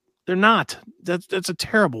 They're not. That's a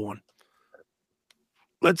terrible one.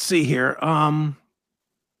 let's see here.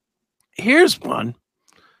 Here's one.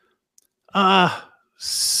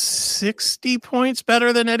 60 points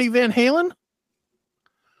better than Eddie Van Halen.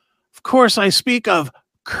 Of course, I speak of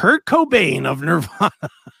Kurt Cobain of Nirvana.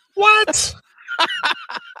 What?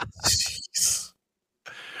 Jeez.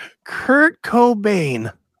 Kurt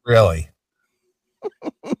Cobain. Really?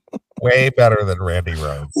 Way better than Randy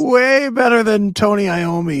Rhoads. Way better than Tony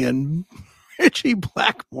Iommi and Ritchie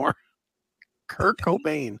Blackmore. Kurt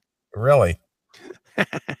Cobain. Really?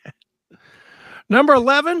 Number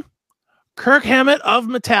 11, Kirk Hammett of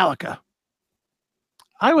Metallica.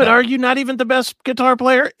 I would argue not even the best guitar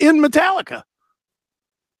player in Metallica.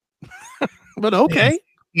 But okay.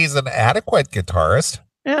 He's an adequate guitarist.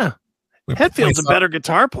 Yeah. Hetfield's a better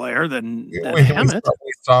guitar player than Hammett.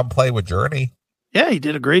 We saw him play with Journey. Yeah, he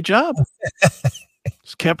did a great job.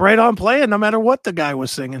 Just kept right on playing no matter what the guy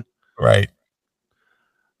was singing. Right.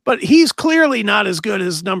 But he's clearly not as good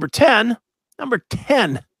as number 10. Number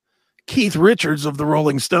 10, Keith Richards of the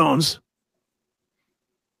Rolling Stones.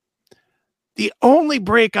 The only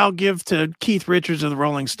break I'll give to Keith Richards of the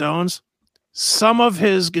Rolling Stones, some of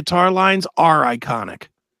his guitar lines are iconic.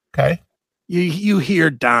 Okay. You hear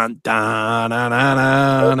don don don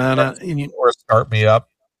don don, or Start Me Up.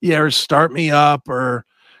 Yeah, or Start Me Up, or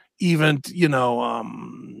even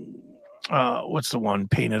what's the one,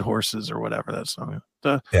 Painted Horses or whatever that song is.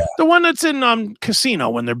 The one that's in Casino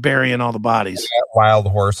when they're burying all the bodies. Wild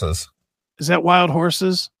Horses. Is that Wild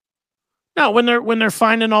Horses? No, when they're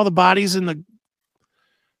finding all the bodies in the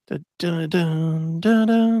dun, dun, dun,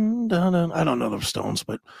 dun, dun, dun. I don't know the Stones,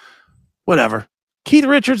 but whatever. Keith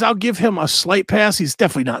Richards, I'll give him a slight pass. He's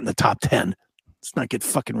definitely not in the top 10. Let's not get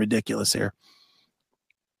fucking ridiculous here.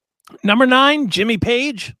 Number 9, Jimmy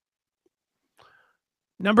Page.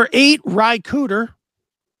 Number 8, Ry Cooder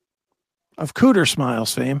of Cooter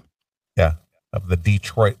Smiles fame. Yeah, of the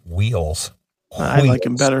Detroit Wheels. I like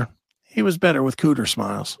him better. He was better with Cooter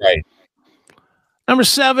Smiles. Right. Number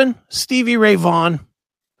 7, Stevie Ray Vaughan.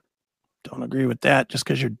 Don't agree with that. Just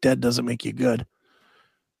because you're dead doesn't make you good.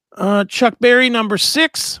 Chuck Berry, number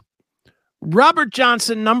 6. Robert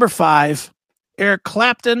Johnson, number 5. Eric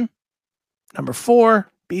Clapton, number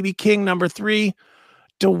 4. B.B. King, number 3.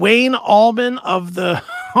 Dwayne Allman of the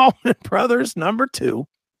Allman Brothers, number 2.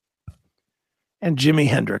 And Jimi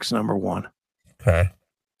Hendrix, number 1. Okay.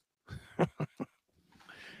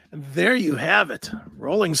 There you have it.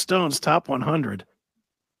 Rolling Stones Top 100.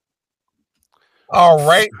 All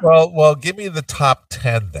right. Well, give me the top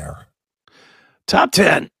 10 there. Top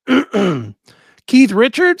 10. Keith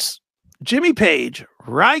Richards, Jimmy Page,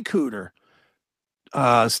 Ry Cooder,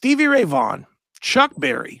 Stevie Ray Vaughan, Chuck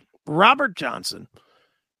Berry, Robert Johnson,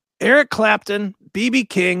 Eric Clapton, B.B.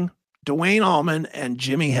 King, Dwayne Allman, and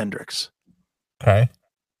Jimi Hendrix. Okay.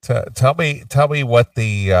 Tell me what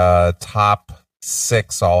the top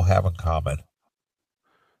 6 all have in common.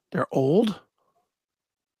 They're old?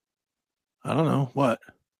 I don't know. What?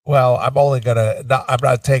 Well, I'm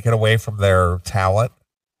not taking away from their talent.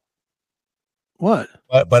 What?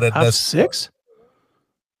 But in top this 6?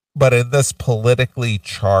 But in this politically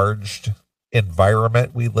charged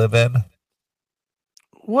environment we live in,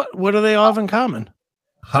 what do they all have in common?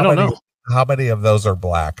 I don't know. How many of those are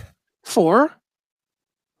black? 4.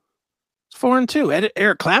 It's 4 and 2.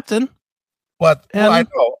 Eric Clapton. What? Well, I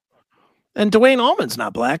know. And Dwayne Allman's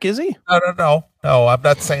not black, is he? No. I'm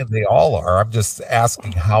not saying they all are. I'm just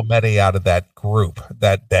asking how many out of that group,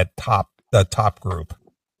 the top group.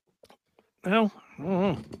 Well,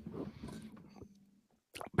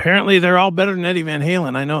 apparently they're all better than Eddie Van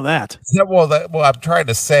Halen. I know that. Yeah, well, I'm trying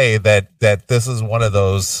to say that this is one of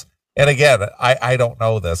those. And again, I don't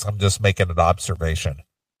know this. I'm just making an observation.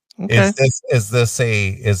 Okay. Is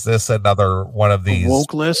this another one of these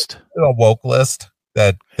woke list? A woke list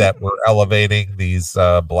that we're elevating these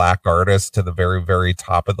black artists to the very, very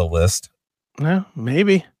top of the list? Yeah,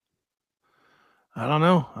 maybe. I don't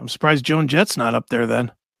know. I'm surprised Joan Jett's not up there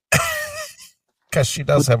then. Because she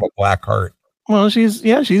does have a black heart. Well, she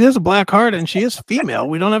has a black heart and she is female.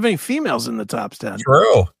 We don't have any females in the top 10.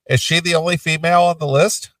 True. Is she the only female on the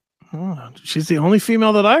list? Oh, she's the only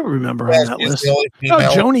female that I remember on that list. The only female.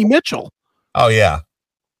 Joni Mitchell. Oh, yeah.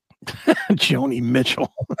 Joni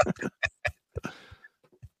Mitchell.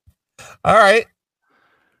 All right.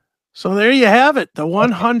 So there you have it. The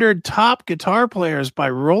 100 top guitar players by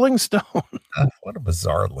Rolling Stone. What a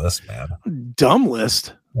bizarre list, man. Dumb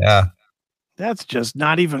list. Yeah. That's just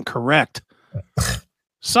not even correct.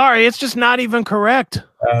 Sorry, it's just not even correct.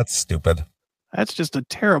 That's stupid. That's just a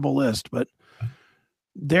terrible list, but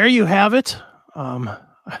there you have it.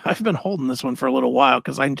 I've been holding this one for a little while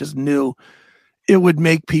because I just knew it would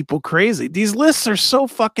make people crazy. These lists are so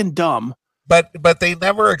fucking dumb. But they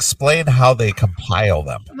never explain how they compile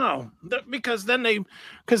them. No, because then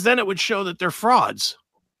it would show that they're frauds.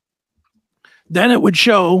 Then it would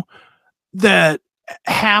show that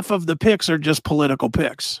half of the picks are just political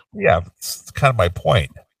picks. Yeah, it's kind of my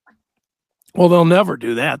point. Well, they'll never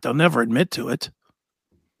do that. They'll never admit to it.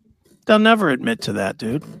 They'll never admit to that,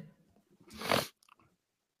 dude.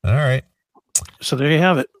 All right. So there you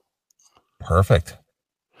have it. Perfect.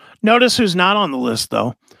 Notice who's not on the list,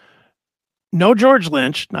 though. No George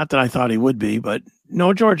Lynch. Not that I thought he would be, but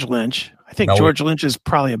no George Lynch. I think George Lynch is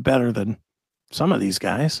probably better than some of these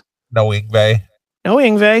guys. No Yngwie. No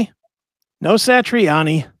Yngwie. No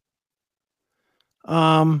Satriani.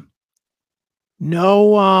 No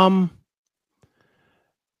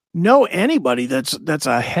anybody that's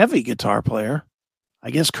a heavy guitar player.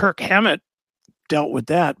 I guess Kirk Hammett dealt with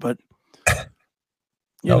that, but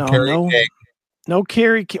no Kerry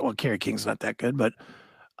King. Well, Kerry King's not that good, but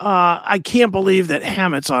I can't believe that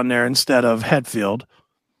Hammett's on there instead of Hetfield.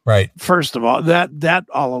 Right. First of all, that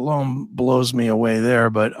all alone blows me away there,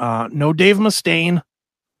 but no Dave Mustaine.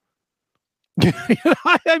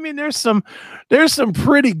 I mean, there's some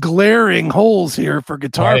pretty glaring holes here for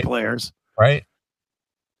guitar players. Right.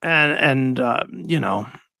 And no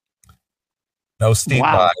Steve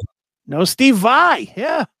Vai. No Steve Vai.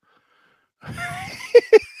 Yeah.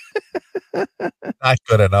 Not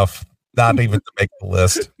good enough. Not even to make the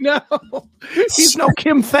list. No, he's no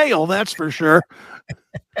Kim Thale, that's for sure.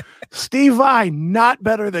 Steve Vai, not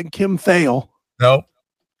better than Kim Thale. Nope.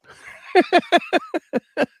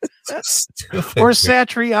 Or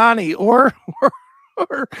Satriani or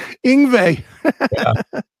Yngwie. Yeah.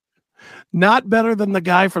 Not better than the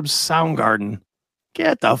guy from Soundgarden.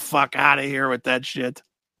 Get the fuck out of here with that shit.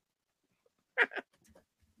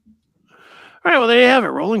 All right, well, there you have it.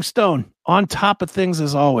 Rolling Stone, on top of things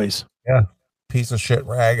as always. Yeah, piece of shit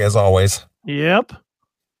rag as always. Yep.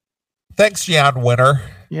 Thanks, Jan Winter.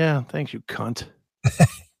 Yeah, thanks, you cunt.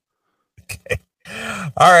 Okay.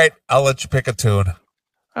 All right, I'll let you pick a tune.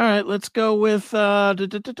 All right, let's go with, let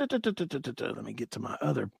me get to my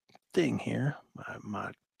other thing here,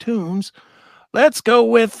 my tunes. Let's go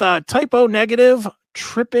with Typo Negative,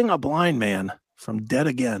 Tripping a Blind Man from Dead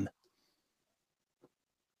Again.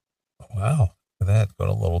 Wow, that got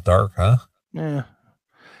a little dark, huh? Yeah.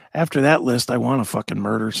 After that list, I want to fucking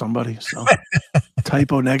murder somebody, so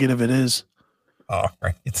Typo Negative it is. All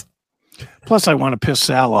right. Plus, I want to piss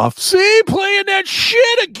Sal off. See, playing that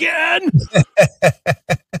shit again.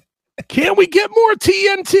 Can't we get more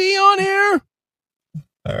TNT on here?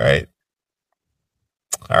 All right.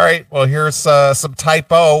 All right. Well, here's some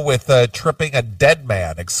Typo with Tripping a Dead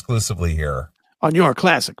Man exclusively here on your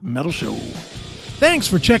Classic Metal Show. Thanks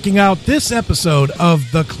for checking out this episode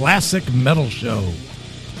of The Classic Metal Show.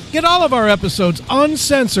 Get all of our episodes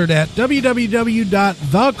uncensored at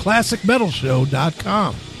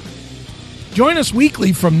www.theclassicmetalshow.com. Join us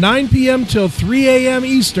weekly from 9 p.m. till 3 a.m.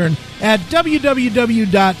 Eastern at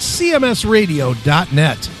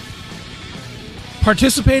www.cmsradio.net.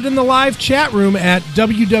 Participate in the live chat room at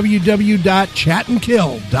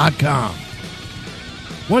www.chatandkill.com.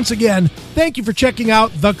 Once again, thank you for checking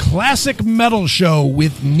out The Classic Metal Show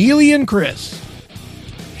with Neely and Chris.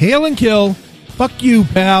 Hail and kill, fuck you,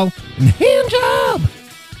 pal, and hand job!